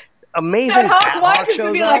 Exactly. Amazing. That bat hawk hawk is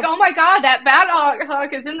gonna be shows like, up. oh my god, that bat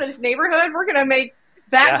hawk is in this neighborhood. We're gonna make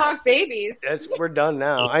bat hawk babies. We're done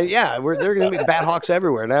now. They're going to be bat hawks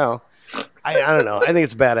everywhere now. I don't know. I think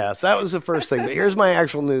it's badass. That was the first thing. But here's my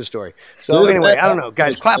actual news story. So anyway, I don't know,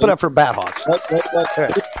 guys. Clap it up for bat hawks. Do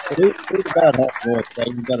the bat hawk voice, Dave.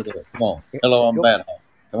 You got to do it. Come on. Hello, I'm Bat Hawk.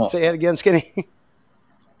 Come on. Say it again, Skinny.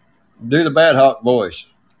 Do the Bat Hawk voice.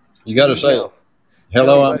 You got to say it.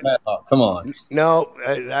 Hello, I'm Bat Hawk. Come on. No,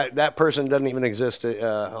 that person doesn't even exist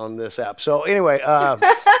on this app. So anyway,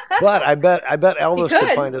 but I bet Elvis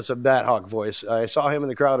could find us a Bat Hawk voice. I saw him in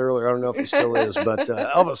the crowd earlier. I don't know if he still is, but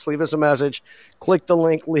Elvis, leave us a message. Click the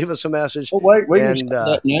link. Leave us a message. Oh wait, we can put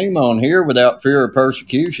that name on here without fear of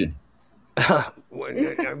persecution.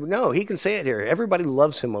 No, he can say it here. Everybody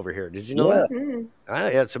loves him over here. Did you know that? Mm-hmm.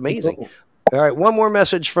 Yeah, it's amazing. All right, one more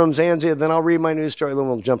message from Zanzia, then I'll read my news story, then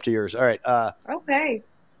we'll jump to yours. All right. Okay.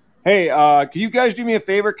 Hey, can you guys do me a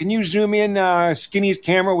favor? Can you zoom in Skinny's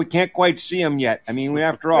camera? We can't quite see him yet. I mean,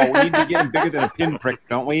 after all, we need to get him bigger than a pinprick,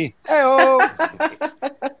 don't we? Hey-oh!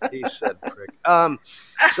 He said prick.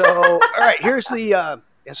 So, all right, here's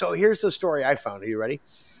the story I found. Are you ready,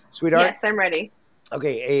 sweetheart? Yes, I'm ready.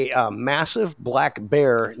 Okay, a massive black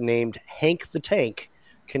bear named Hank the Tank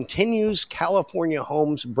continues California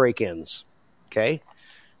homes break-ins. Okay?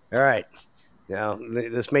 All right. Now,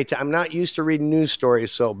 this may I'm not used to reading news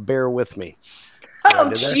stories, so bear with me. Oh,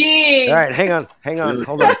 geez. All right, hang on,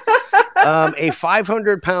 hold on. A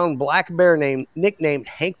 500-pound black bear nicknamed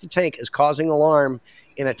Hank the Tank is causing alarm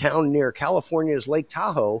in a town near California's Lake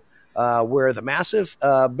Tahoe, where the massive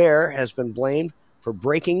bear has been blamed for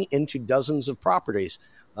breaking into dozens of properties.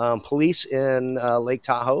 Police in Lake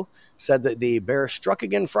Tahoe said that the bear struck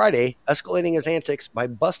again Friday, escalating his antics by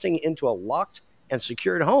busting into a locked and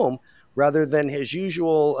secured home rather than his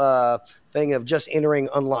usual thing of just entering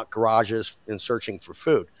unlocked garages and searching for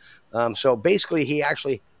food. So basically, he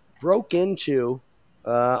actually broke into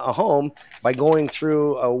a home by going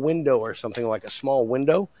through a window or something like a small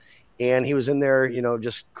window, and he was in there,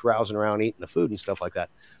 just carousing around, eating the food and stuff like that.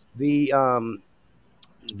 The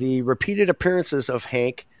repeated appearances of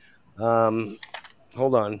Hank, hold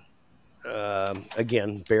on.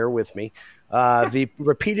 again, bear with me. The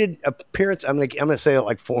repeated appearance, I'm gonna say it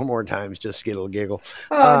like 4 more times just to get a little giggle.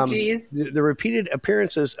 Oh, geez. The repeated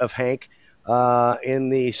appearances of Hank in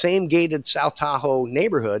the same gated South Tahoe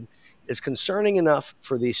neighborhood is concerning enough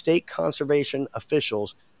for the state conservation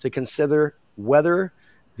officials to consider whether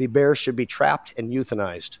the bear should be trapped and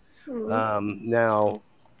euthanized. Now,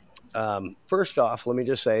 first off, let me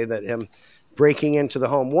just say that him breaking into the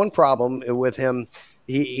home, one problem with him,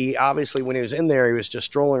 he obviously, when he was in there, he was just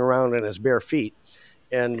strolling around in his bare feet.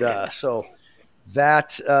 And so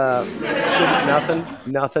that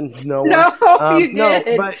nothing, no. No, you did. No,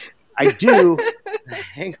 but I do.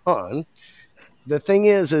 Hang on. The thing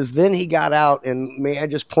is then he got out, and may I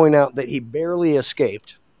just point out that he barely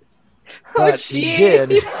escaped. But he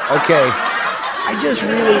did. Okay. I just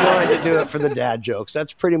really wanted to do it for the dad jokes.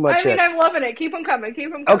 That's pretty much it. I'm loving it. Keep them coming.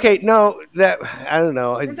 Okay, no, I don't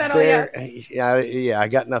know. Is that all you got? Yeah, I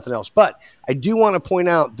got nothing else. But I do want to point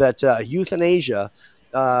out that euthanasia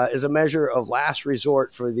is a measure of last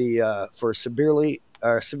resort for the severely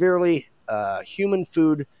human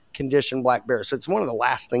food condition black bears. So it's one of the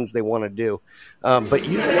last things they want to do. But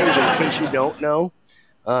euthanasia, in case you don't know,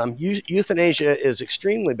 euthanasia is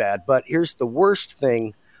extremely bad. But here's the worst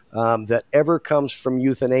thing that ever comes from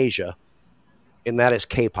euthanasia, and that is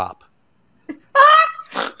K-pop.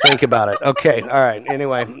 Think about it. Okay, all right.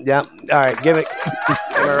 Anyway, yeah. All right, give it.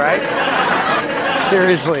 Am I right?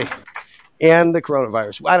 Seriously. And the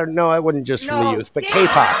coronavirus. I don't know. I wouldn't just from the youth, but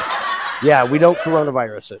K-pop. Yeah, we don't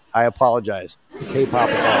coronavirus it. I apologize. K-pop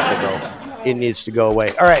is awful, though. It needs to go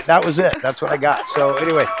away. All right, that was it. That's what I got. So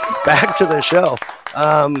anyway, back to the show.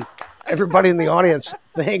 Everybody in the audience,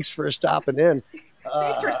 thanks for stopping in.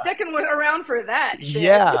 Thanks for sticking around for that. Shit.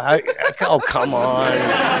 Yeah. Oh, come on.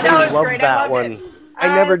 I love great. that one.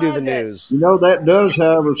 I never do the news. You know, that does,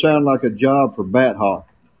 however, sound like a job for Bat Hawk.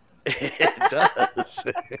 It does.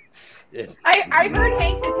 I heard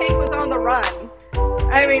Hank the Tank was on the run.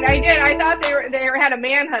 I mean, I did. I thought they had a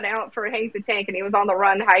manhunt out for Hank the Tank, and he was on the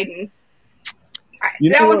run hiding.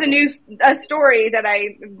 That was a story that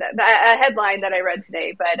a headline that I read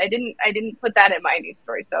today, but I didn't put that in my news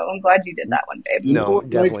story. So I'm glad you did that one, babe. No,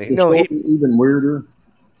 definitely. Even weirder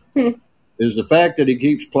is the fact that he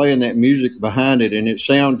keeps playing that music behind it, and it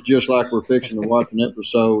sounds just like we're fixing to watch an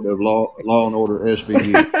episode of Law and Order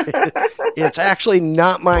SVU. It's actually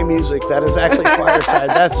not my music. That is actually Fireside.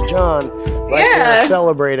 That's John there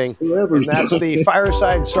celebrating. And that's the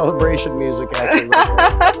Fireside celebration music, actually.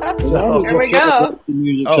 Right there. So, there we go. The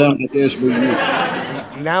music sounds like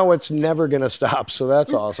SVU. Now it's never going to stop, so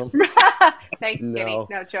that's awesome. Thanks, Kenny.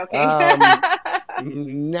 No, joking.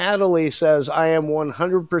 Natalie says, I am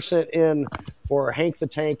 100% in for Hank the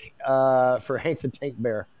Tank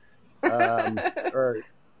Bear. The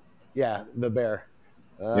bear.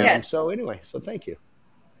 Yes. So anyway, so thank you.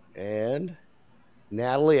 And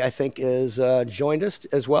Natalie, I think, is joined us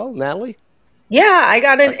as well. Natalie? Yeah, I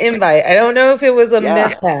got an invite. I don't know if it was a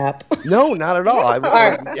mishap. No, not at all. I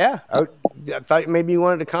thought maybe you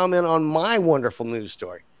wanted to comment on my wonderful news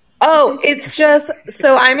story. Oh, it's just,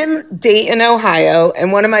 so I'm in Dayton, Ohio,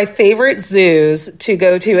 and one of my favorite zoos to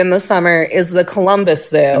go to in the summer is the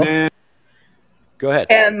Columbus Zoo. Go ahead.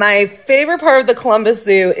 And my favorite part of the Columbus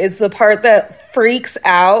Zoo is the part that freaks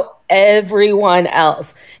out everyone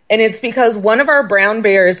else. And it's because one of our brown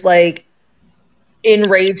bears,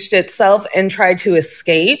 enraged itself and tried to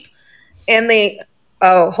escape. And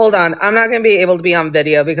hold on. I'm not going to be able to be on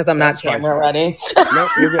video because I'm not camera ready.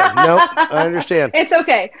 Nope, you're good. Nope, I understand. It's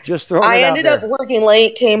okay. Just throw it out I ended up working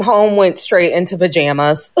late, came home, went straight into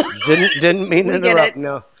pajamas. Didn't mean to interrupt.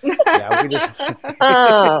 No. Yeah, we just...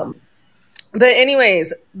 But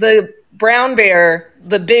anyways, the brown bear,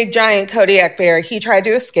 the big giant Kodiak bear, he tried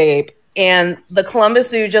to escape. And the Columbus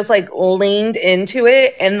Zoo just leaned into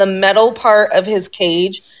it. And the metal part of his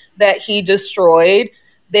cage that he destroyed,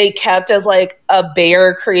 they kept as a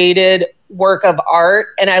bear created work of art.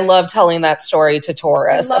 And I love telling that story to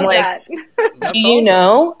tourists. I'm like, do you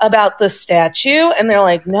know about the statue? And they're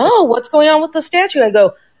like, no, what's going on with the statue? I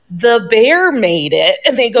go, the bear made it.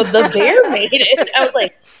 And they go, the bear made it. And I was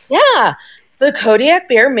like, yeah, the Kodiak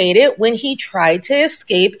bear made it when he tried to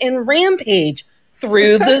escape and rampage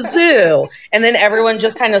through the zoo. And then everyone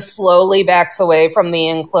just kind of slowly backs away from the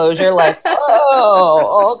enclosure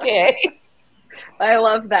oh, okay. I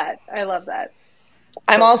love that.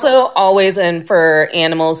 I'm also always in for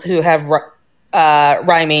animals who have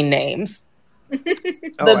rhyming names.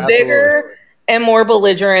 The bigger and more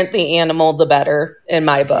belligerent the animal, the better, in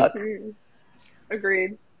my book.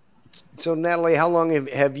 Agreed. So, Natalie, how long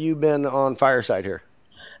have you been on Fireside here?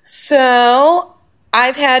 So,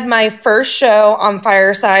 I've had my first show on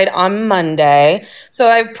Fireside on Monday. So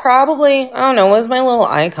I don't know, what does my little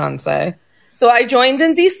icon say? So I joined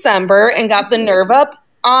in December and got the nerve up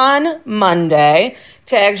on Monday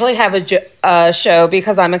to actually have a show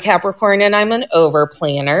because I'm a Capricorn and I'm an over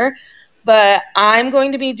planner. But I'm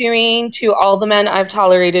going to be doing To All the Men I've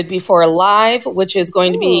Tolerated Before live, which is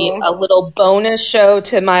going to be a little bonus show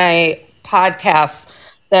to my podcast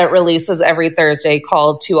that releases every Thursday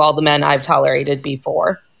called To All the Men I've Tolerated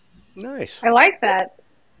Before. Nice. I like that.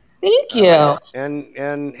 Thank you.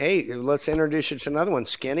 And hey, let's introduce you to another one,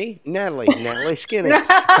 Skinny. Natalie Skinny.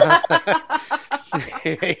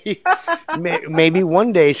 Maybe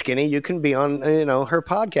one day, Skinny, you can be on her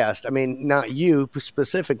podcast. I mean, not you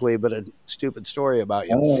specifically, but a stupid story about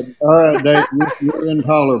you. All right, Dave, you're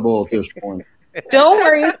intolerable at this point. Don't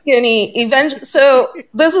worry, Skinny. So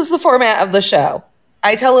this is the format of the show.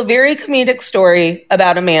 I tell a very comedic story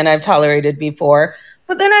about a man I've tolerated before,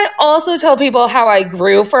 but then I also tell people how I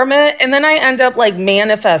grew from it, and then I end up like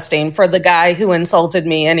manifesting for the guy who insulted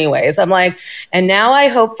me anyways. I'm like, and now I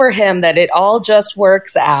hope for him that it all just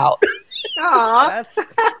works out. Aw.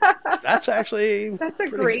 That's a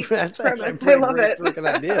great premise. I love it. Freaking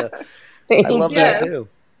idea. I love that too.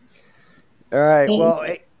 All right. Well,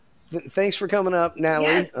 hey, thanks for coming up, Natalie.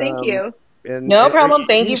 Yes, thank you. No problem.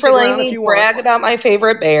 Thank you for letting me brag about my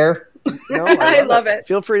favorite bear. No, I love it.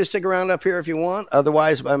 Feel free to stick around up here if you want.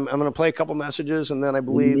 Otherwise, I'm going to play a couple messages, and then I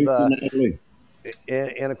believe,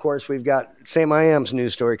 and of course, we've got Sam I Am's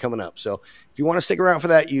news story coming up. So if you want to stick around for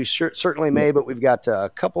that, you certainly may. But we've got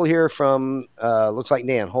a couple here from looks like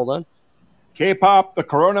Dan. Hold on. K-pop, the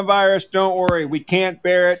coronavirus. Don't worry, we can't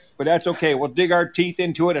bear it, but that's okay. We'll dig our teeth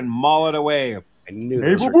into it and maul it away. I knew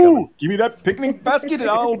hey, boo-boo, give me that picnic basket and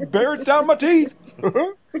I'll bear it down my teeth.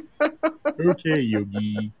 Okay,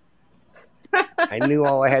 Yogi. I knew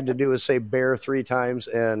all I had to do was say bear 3 times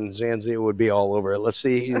and Zanzia would be all over it. Let's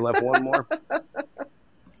see. He left one more.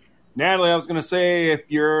 Natalie, I was going to say, if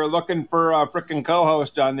you're looking for a freaking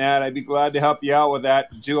co-host on that, I'd be glad to help you out with that.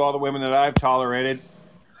 To all the women that I've tolerated,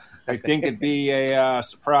 I think it'd be a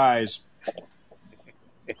surprise.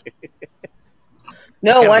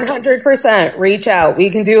 No, 100%. Reach out. We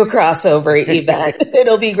can do a crossover event.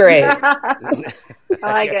 It'll be great. I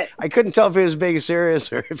like it. I couldn't tell if he was being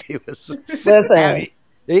serious or if he was. Listen.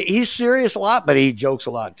 He's serious a lot, but he jokes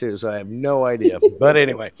a lot too, so I have no idea. But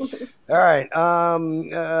anyway. All right.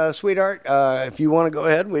 Sweetheart, if you want to go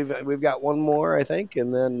ahead, we've got one more, I think,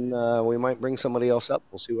 and then we might bring somebody else up.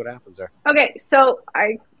 We'll see what happens there. Okay, so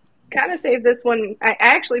I kind of saved this one. I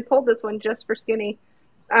actually pulled this one just for Skinny.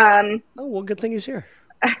 Oh, well, good thing he's here.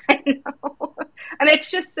 I know. And it's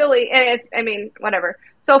just silly. And whatever.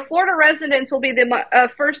 So Florida residents will be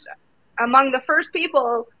among the first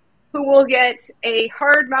people who will get a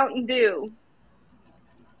hard Mountain Dew.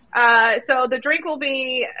 So the drink will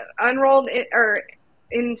be unrolled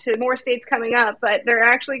into more states coming up, but they're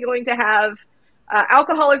actually going to have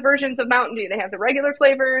alcoholic versions of Mountain Dew. They have the regular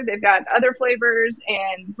flavor. They've got other flavors.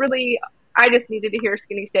 And really, I just needed to hear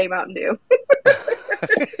Skinny say Mountain Dew.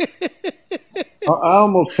 I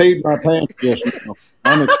almost peed my pants just now.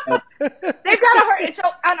 I'm excited. They've got a hard. So,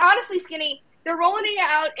 and honestly, Skinny, they're rolling it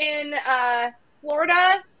out in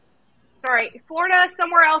Florida,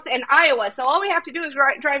 somewhere else, and Iowa. So all we have to do is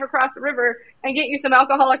drive across the river and get you some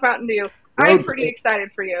alcoholic Mountain Dew. I'm pretty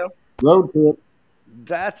excited for you. Road trip.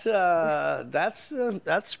 That's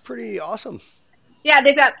pretty awesome. Yeah,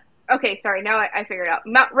 they've got. Okay, sorry. Now I figured it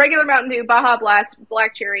out. Regular Mountain Dew, Baja Blast,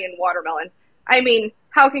 Black Cherry, and Watermelon. I mean,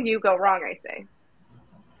 how can you go wrong, I say?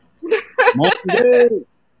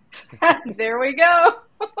 There we go.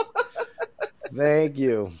 Thank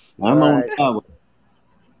you. I'm on Iowa.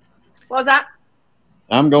 What was that?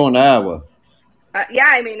 I'm going to Iowa. Yeah,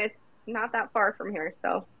 I mean, it's not that far from here,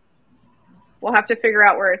 so we'll have to figure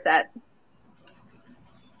out where it's at.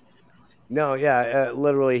 No, yeah,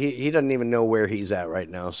 literally, he doesn't even know where he's at right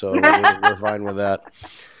now, so we're fine with that.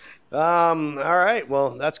 All right,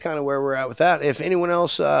 well, that's kind of where we're at with that. If anyone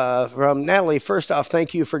else from Natalie, first off,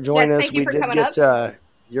 thank you for joining us. We did get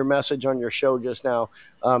your message on your show just now.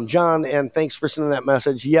 John, and thanks for sending that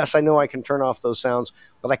message. Yes, I know I can turn off those sounds,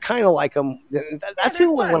 but I kind of like them. That's the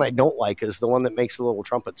only one I don't like is the one that makes a little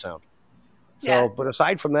trumpet sound. So, but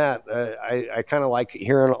aside from that, I kind of like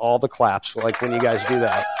hearing all the claps, like when you guys do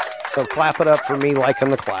that. So clap it up for me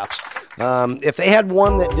liking the claps. If they had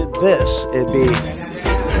one that did this, it'd be...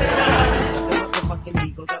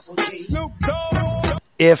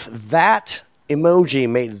 If that emoji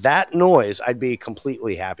made that noise, I'd be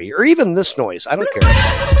completely happy. Or even this noise. I don't care.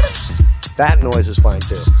 That noise is fine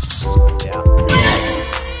too.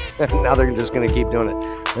 Yeah. Now they're just going to keep doing it.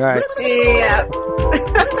 All right. Yeah.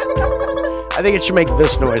 I think it should make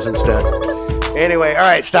this noise instead. Anyway, all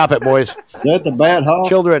right, stop it, boys. Is that the bad hawk?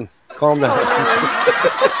 Children, calm down.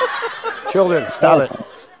 Children, stop it.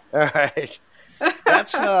 All right.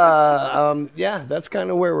 That's that's kind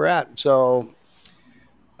of where we're at. So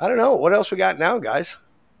I don't know. What else we got now, guys?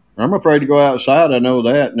 I'm afraid to go outside. I know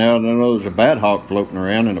that. Now I know there's a bad hawk floating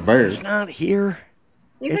around and a bear. It's not here.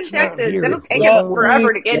 He's in Texas. It'll take him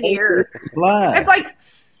forever to get here. It's like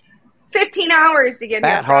 15 hours to get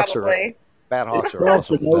here, probably. Bad hawks are across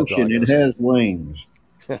the ocean. It has wings.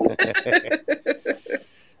 All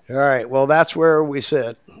right. Well, that's where we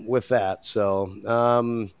sit with that.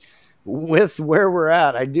 So, with where we're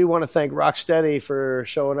at, I do want to thank Rocksteady for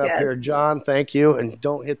showing up here. John, thank you. And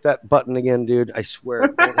don't hit that button again, dude. I swear.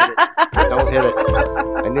 Don't hit it. Don't hit it.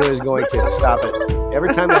 I knew he was going to. Stop it.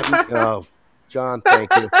 Every time that... Oh, John, thank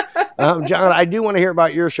you. John, I do want to hear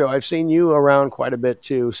about your show. I've seen you around quite a bit,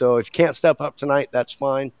 too. So if you can't step up tonight, that's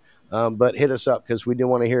fine. But hit us up because we do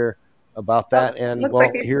want to hear about that. And, well,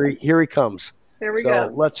 like here he comes. There we go.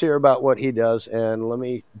 So let's hear about what he does. And let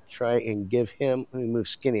me try and give him – let me move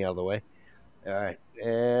Skinny out of the way. All right.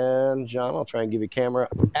 And, John, I'll try and give you camera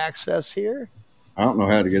access here. I don't know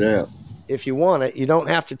how to get out. If you want it, you don't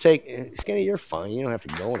have to take – Skinny, you're fine. You don't have to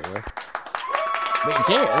go anywhere. But you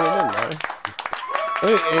can. It doesn't matter.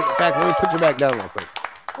 In fact, let me put you back down real quick.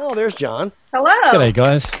 Oh, there's John. Hello. G'day,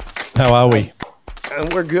 guys. How are we?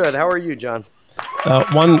 We're good. How are you, John?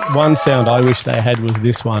 One sound I wish they had was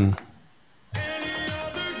this one.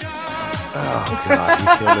 Oh, God, you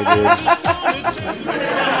kill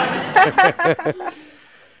me, dude.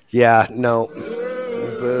 Yeah, no.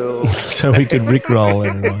 Boo. So we could rickroll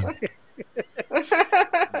everyone.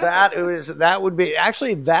 That would be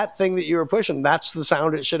actually that thing that you were pushing. That's the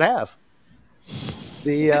sound it should have.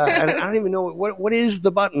 The I don't even know what is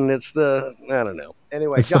the button. It's the I don't know.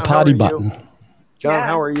 Anyway, it's John, the party button. John,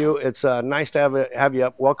 how are you? It's nice to have you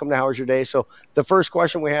up. Welcome to How Was Your Day? So the first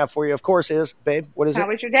question we have for you, of course, is, babe, what is it? How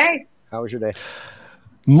was your day? How was your day?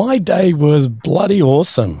 My day was bloody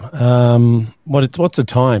awesome. What's the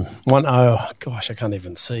time? Oh gosh, I can't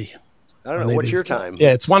even see. I don't know. What's your time?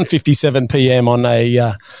 Yeah, it's 1:57 p.m. on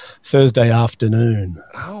a Thursday afternoon.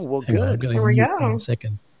 Oh, well, Hang on, good. Here we go. 1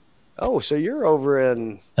 second. Oh, so you're over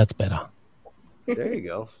in... That's better. There you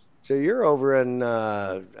go. So you're over in,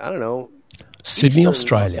 I don't know... Sydney,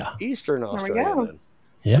 Australia. Eastern Australia, There we go. then.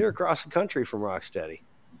 Yep. You're across the country from Rocksteady.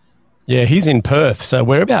 Yeah, he's in Perth, so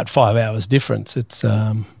we're about 5 hours difference. It's,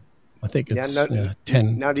 I think it's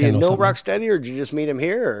 10. Now, do 10 you or know something. Rocksteady, or did you just meet him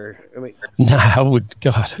here? Or, I mean, No,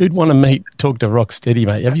 who'd want to talk to Rocksteady,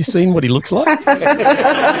 mate? Have you seen what he looks like?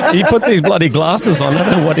 He puts these bloody glasses on. I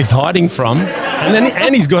don't know what he's hiding from.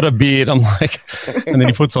 And he's got a beard. I'm like, and then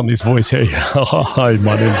he puts on this voice here. Oh, hi,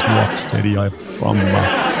 my name's Rocksteady. I'm from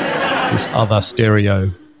this other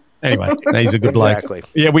stereo. Anyway, he's a good bloke. Exactly.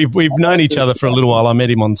 Yeah, we've known each other for a little while. I met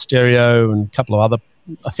him on stereo and a couple of other,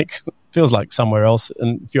 I think, feels like somewhere else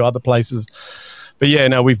and a few other places. But yeah,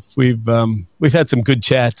 no, we've had some good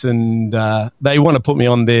chats, and they want to put me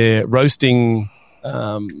on their roasting.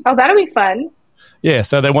 Oh, that'll be fun. Yeah,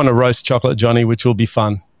 so they want to roast Chocolate Johnny, which will be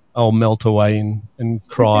fun. I'll melt away and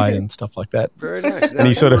cry and stuff like that. very nice. And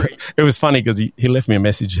he it was funny because he left me a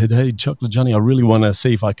message. He said, hey, Chocolate Johnny, I really want to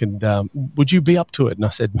see if I can, would you be up to it? And I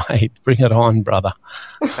said, mate, bring it on, brother.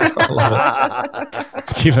 I love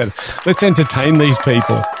it. Let's entertain these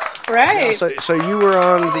people. Right. So you were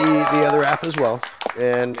on the other app as well.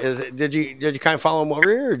 And did you kind of follow him over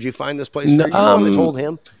here, or did you find this place? No, they told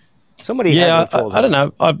him. Somebody had told him. I don't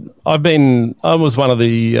know. I was one of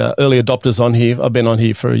the early adopters on here. I've been on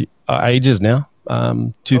here for ages now.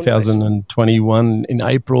 2021 in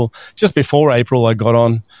April, just before April, I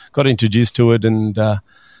got introduced to it, and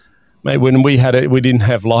mate, when we had it, we didn't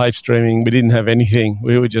have live streaming, we didn't have anything.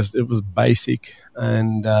 It was basic,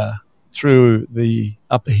 and through the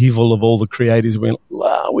upheaval of all the creators, we went,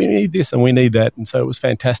 we need this and we need that, and so it was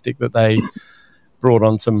fantastic that they brought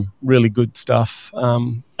on some really good stuff.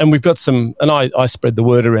 And we've got some, and I spread the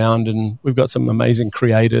word around, and we've got some amazing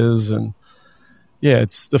creators, and yeah,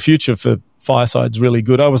 it's the future for Fireside's really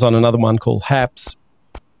good. I was on another one called Haps,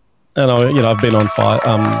 and I've been on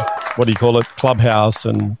Clubhouse,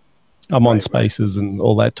 and I'm on Spaces and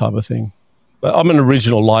all that type of thing. But I'm an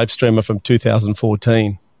original live streamer from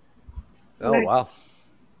 2014. Oh, wow.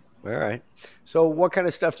 All right. So what kind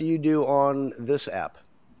of stuff do you do on this app?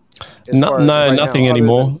 Nothing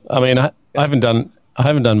anymore. I mean, I haven't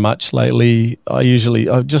done much lately.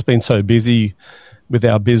 I've just been so busy with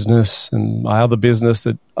our business and my other business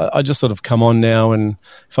that I just sort of come on now, and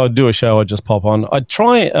if I do a show, I just pop on. I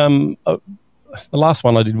try. the last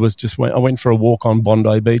one I did was I went for a walk on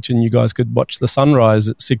Bondi Beach, and you guys could watch the sunrise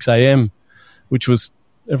at 6 a.m., which was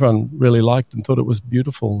everyone really liked and thought it was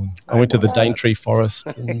beautiful. And I went to the Daintree Forest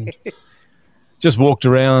and just walked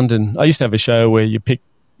around. And I used to have a show where you pick,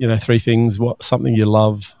 3 things, something you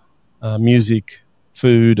love, music,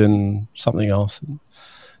 food, and something else. And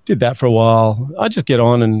did that for a while. I just get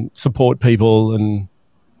on and support people and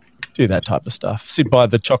do that type of stuff. Sit by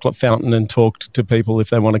the chocolate fountain and talk to people if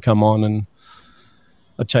they want to come on. And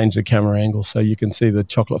I changed the camera angle so you can see the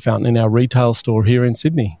chocolate fountain in our retail store here in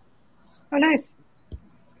Sydney. Oh, nice.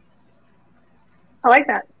 I like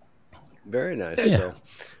that. Very nice. Yeah. So,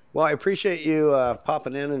 well, I appreciate you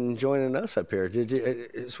popping in and joining us up here. Did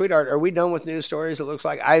you, sweetheart? Are we done with news stories? It looks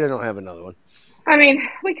like I don't have another one. I mean,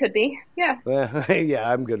 we could be. Yeah. Well,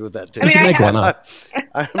 yeah, I'm good with that too. I mean, make one up.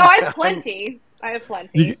 I have plenty.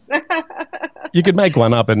 You could make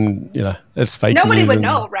one up, and it's fake. Nobody news would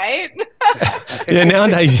know, right? Yeah,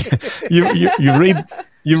 nowadays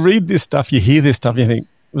you read this stuff, you hear this stuff, you think,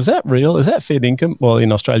 was that real? Is that fair income? Well,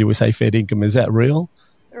 in Australia we say fair income. Is that real?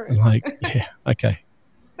 I'm like, yeah, okay.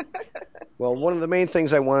 Well, one of the main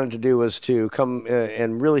things I wanted to do was to come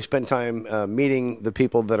and really spend time meeting the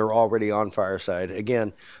people that are already on Fireside.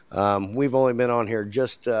 Again, we've only been on here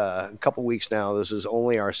just a couple weeks now. This is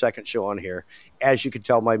only our second show on here. As you can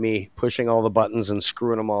tell by me pushing all the buttons and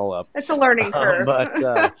screwing them all up. It's a learning curve.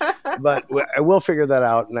 But I will figure that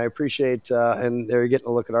out, and I appreciate, and they're getting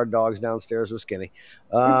a look at our dogs downstairs with Skinny.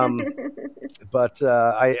 But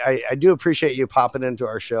I do appreciate you popping into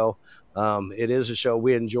our show. It is a show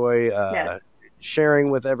we enjoy sharing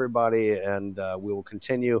with everybody, and we will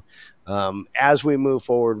continue. As we move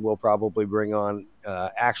forward, we'll probably bring on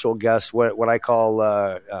actual guests, what I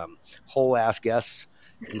call whole-ass guests,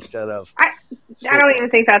 instead of... I don't even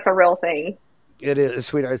think that's a real thing. It is,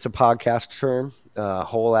 sweetheart. It's a podcast term,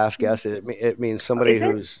 whole-ass guest. It means somebody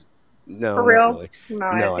who's... No, for real? Really.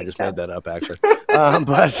 No, I just made that up, actually.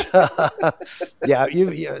 But yeah,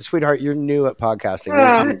 sweetheart, you're new at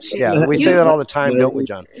podcasting. Yeah, we say that all the time, don't we,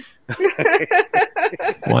 John?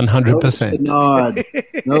 100%. Oh,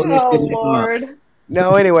 Lord.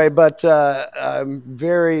 No, anyway, but I'm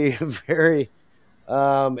very, very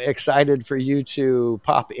excited for you to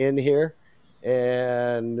pop in here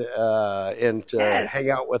and to hang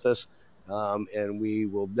out with us. And we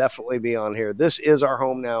will definitely be on here. This is our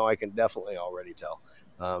home now. I can definitely already tell.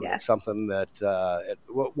 It's something that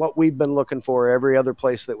what we've been looking for. Every other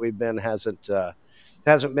place that we've been hasn't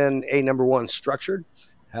been number one, structured,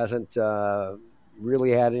 hasn't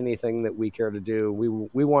really had anything that we care to do.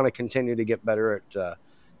 We want to continue to get better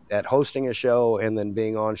at hosting a show and then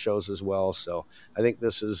being on shows as well. So I think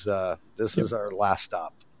this is our last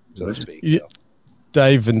stop, so to speak. Yeah.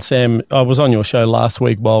 Dave and Sam, I was on your show last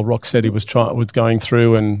week while Rocksteady was going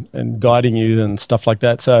through and guiding you and stuff like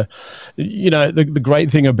that. So, the great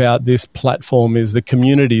thing about this platform is the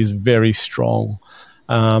community is very strong.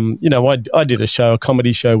 I did a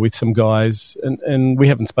comedy show with some guys, and we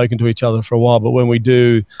haven't spoken to each other for a while, but when we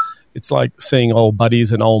do, it's like seeing old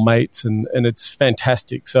buddies and old mates, and it's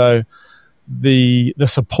fantastic. So the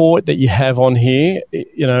support that you have on here,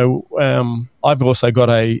 I've also got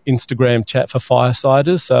a Instagram chat for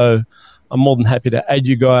Firesiders, so I'm more than happy to add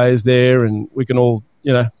you guys there, and we can all,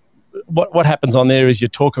 what happens on there is you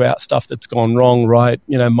talk about stuff that's gone wrong, right?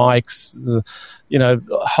 Mics, a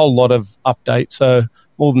whole lot of updates. So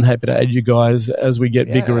more than happy to add you guys as we get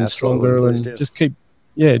bigger and stronger, and just keep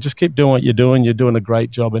doing what you're doing. You're doing a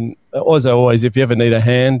great job, and as always, if you ever need a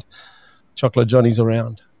hand, Chocolate Johnny's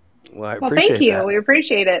around. Well, thank you. That. We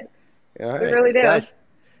appreciate it. All right. We really do. Guys,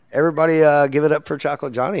 everybody give it up for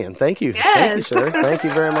Chocolate Johnny, and thank you. Yes. Thank you, sir. Thank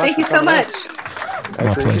you very much. Thank you so much.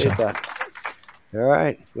 I appreciate that. All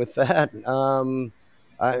right. With that,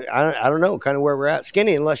 I don't know kind of where we're at.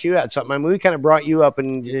 Skinny, unless you had something. I mean, we kind of brought you up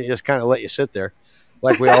and just kind of let you sit there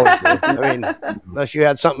like we always do. I mean, unless you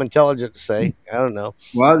had something intelligent to say. I don't know.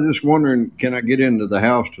 Well, I was just wondering, can I get into the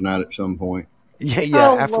house tonight at some point? Yeah.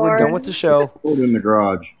 Oh, after Lord. we're done with the show. Hold in the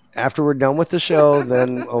garage. After we're done with the show,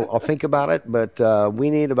 then I'll think about it. But we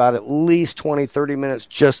need about at least 20, 30 minutes,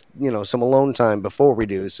 just, some alone time before we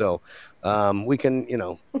do. So we can,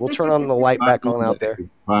 we'll turn on the light back on out there.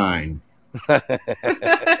 Fine. I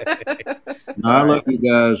love you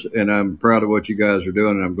guys, and I'm proud of what you guys are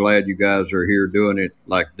doing. And I'm glad you guys are here doing it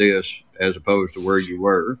like this as opposed to where you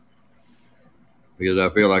were. Because I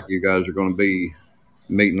feel like you guys are going to be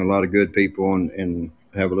meeting a lot of good people and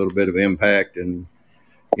have a little bit of impact. And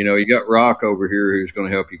you got Rock over here who's going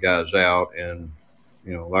to help you guys out. And,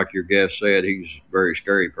 like your guest said, he's a very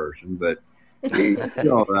scary person, but he's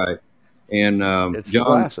all right. And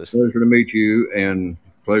John, pleasure to meet you. And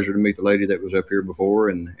pleasure to meet the lady that was up here before,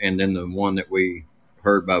 and then the one that we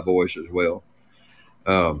heard by voice as well.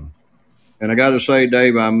 And I got to say,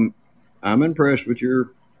 Dave, I'm impressed with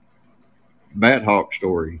your Bat Hawk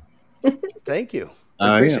story. Thank you.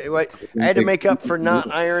 I had to make up for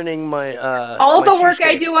not ironing my all my the work seascape.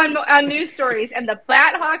 I do on news stories, and the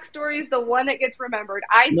Bat Hawk story is the one that gets remembered.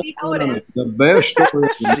 I see how it is. The best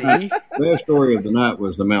story of the night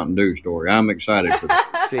was the Mountain Dew story. I'm excited for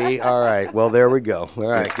that. See, all right. Well, there we go. All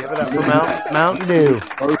right, give it up for Mountain Dew.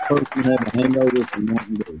 First person to have a hangover from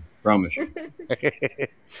Mountain Dew. Promise you.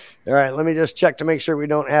 All right, let me just check to make sure we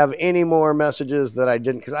don't have any more messages that I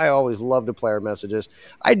didn't, because I always love to play our messages.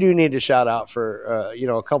 I do need to shout out for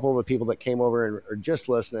a couple of the people that came over and are just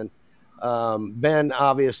listening. Ben,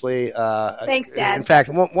 obviously. Thanks, Dad. In fact,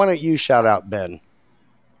 why don't you shout out Ben?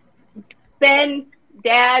 Ben,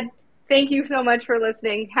 Dad, thank you so much for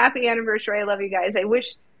listening. Happy anniversary. I love you guys. I wish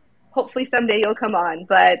hopefully someday you'll come on,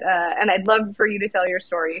 but and I'd love for you to tell your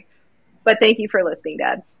story. But thank you for listening,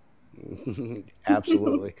 Dad.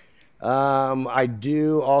 Absolutely. I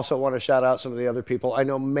do also want to shout out some of the other people. I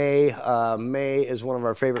know May is one of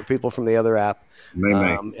our favorite people from the other app.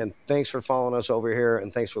 May. And thanks for following us over here,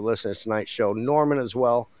 and thanks for listening to tonight's show. Norman as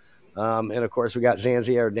well. And of course we got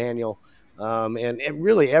Zanzier, Daniel, and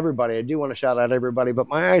really everybody. I do want to shout out everybody, but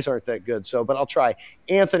my eyes aren't that good. But I'll try.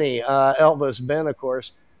 Anthony, Elvis, Ben, of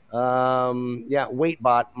course.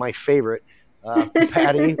 Waitbot, my favorite.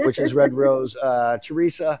 Patty, which is Red Rose,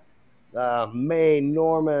 Teresa, May,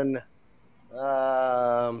 Norman,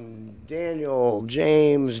 Daniel,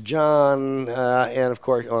 James, John, and of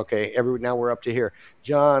course, now we're up to here.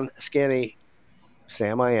 John, Skinny,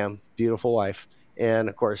 Sam, I am, beautiful wife, and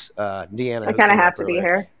of course, Deanna. I kind of have to be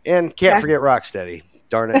here. And can't forget Rocksteady.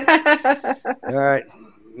 Darn it. All right.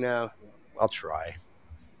 Now, I'll try.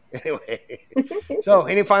 Anyway, so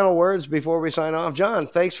any final words before we sign off? John,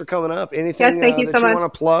 thanks for coming up. Anything thank you that so you much.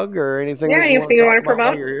 want to plug or anything? Yeah, anything you want to while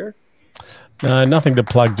promote? you're here? Nothing to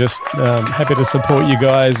plug. Just happy to support you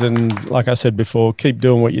guys, and like I said before, keep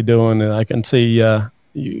doing what you're doing. And I can see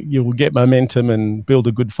you will get momentum and build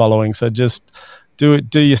a good following. So just do it.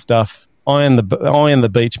 Do your stuff. Iron the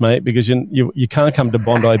beach, mate, because you can't come to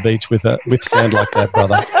Bondi Beach with sand like that,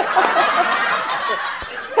 brother.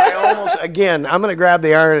 Again, I'm going to grab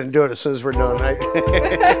the iron and do it as soon as we're done. Right?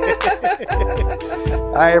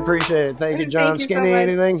 I appreciate it. Thank you, John. Thank you Skinny, so much.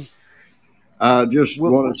 anything? I just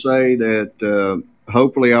want to say that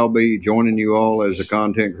hopefully I'll be joining you all as a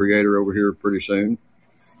content creator over here pretty soon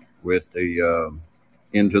with the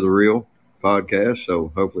Into the Real podcast.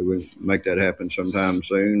 So hopefully we'll make that happen sometime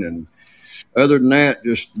soon. And other than that,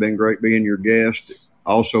 just been great being your guest,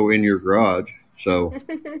 also in your garage. So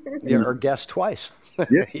You're our guest twice.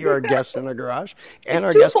 Yeah. You're our guest in our garage and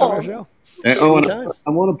It's our guest on our twofold. show. And, I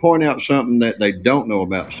want to point out something that they don't know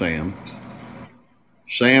about Sam.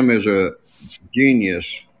 Sam is a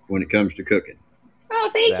genius when it comes to cooking. Oh,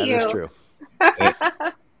 thank That you. is true.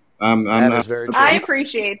 I'm That not is very true. I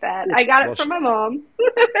appreciate that. I got it from my mom.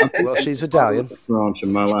 Well, she's Italian. restaurants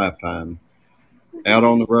in my lifetime. Out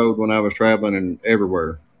on the road when I was traveling and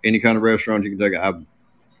everywhere. Any kind of restaurant you can take, I'm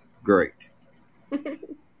great.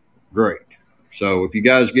 Great. So if you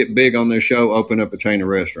guys get big on this show, open up a chain of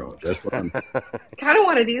restaurants. That's what I'm kind of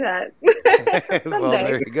want to do that. Well,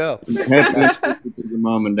 there you go. happy to your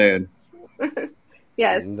mom and dad.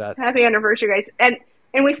 Yes. That- Happy anniversary, guys.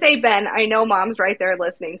 And we say Ben. I know Mom's right there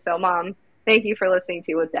listening. So, Mom, thank you for listening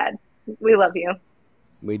to with Dad. We love you.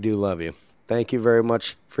 We do love you. Thank you very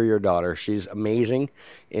much for your daughter. She's amazing,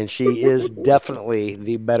 and she is definitely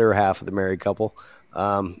the better half of the married couple.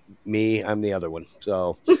 Me, I'm the other one.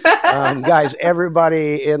 So, guys,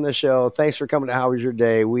 everybody in the show, thanks for coming to How Was Your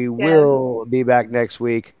Day? We will be back next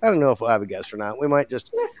week. I don't know if we'll have a guest or not. We might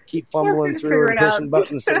just keep fumbling through and pushing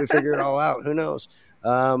buttons till we figure it all out. Who knows?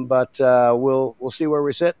 But we'll see where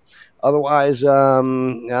we sit. Otherwise, I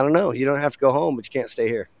don't know. You don't have to go home, but you can't stay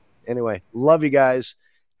here. Anyway, love you guys.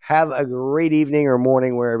 Have a great evening or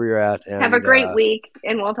morning wherever you're at. And, Have a great week,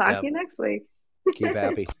 and we'll talk to you next week. Keep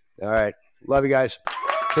happy. All right. Love you guys.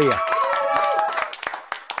 See ya.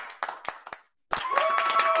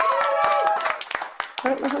 I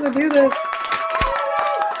don't know how to do this.